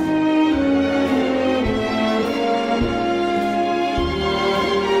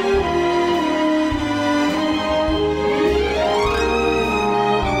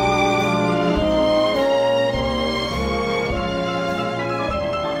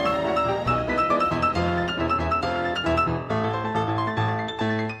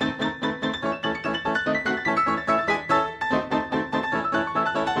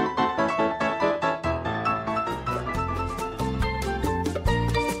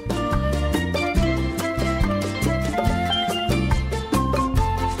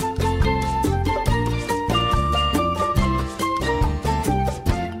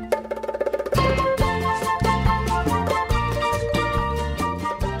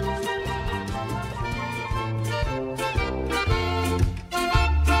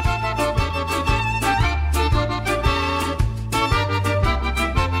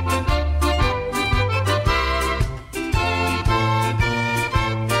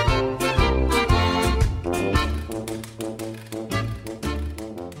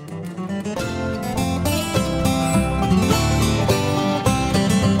 The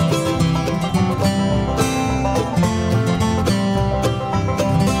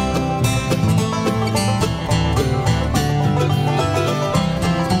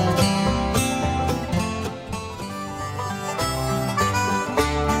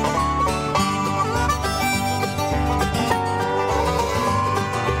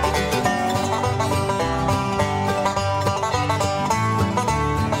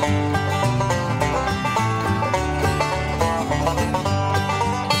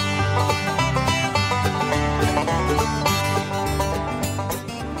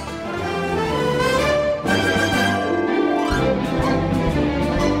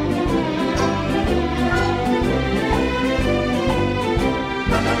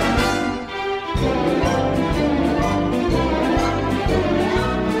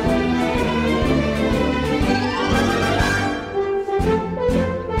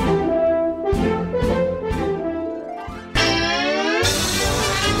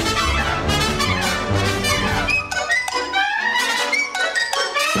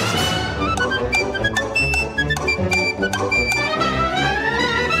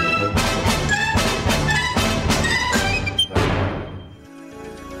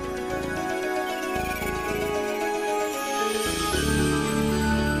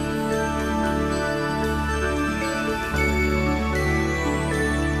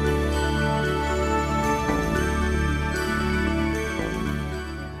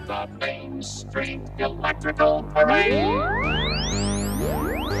Main Street Electrical Parade.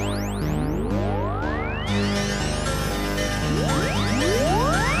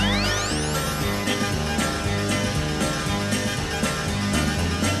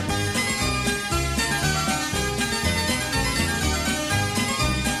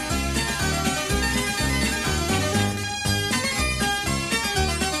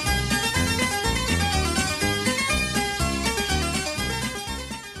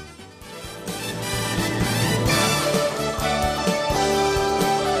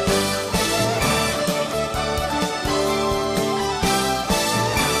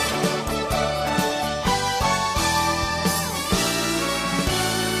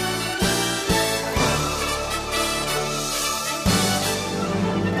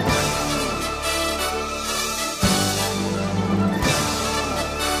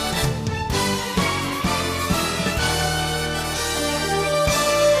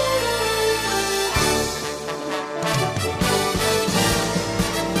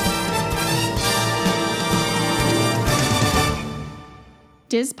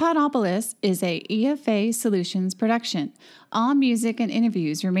 Dispodopolis is a EFA Solutions production. All music and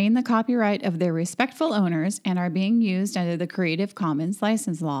interviews remain the copyright of their respectful owners and are being used under the Creative Commons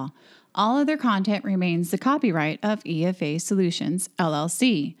license law. All other content remains the copyright of EFA Solutions,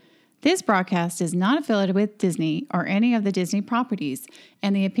 LLC. This broadcast is not affiliated with Disney or any of the Disney properties,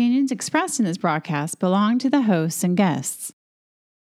 and the opinions expressed in this broadcast belong to the hosts and guests.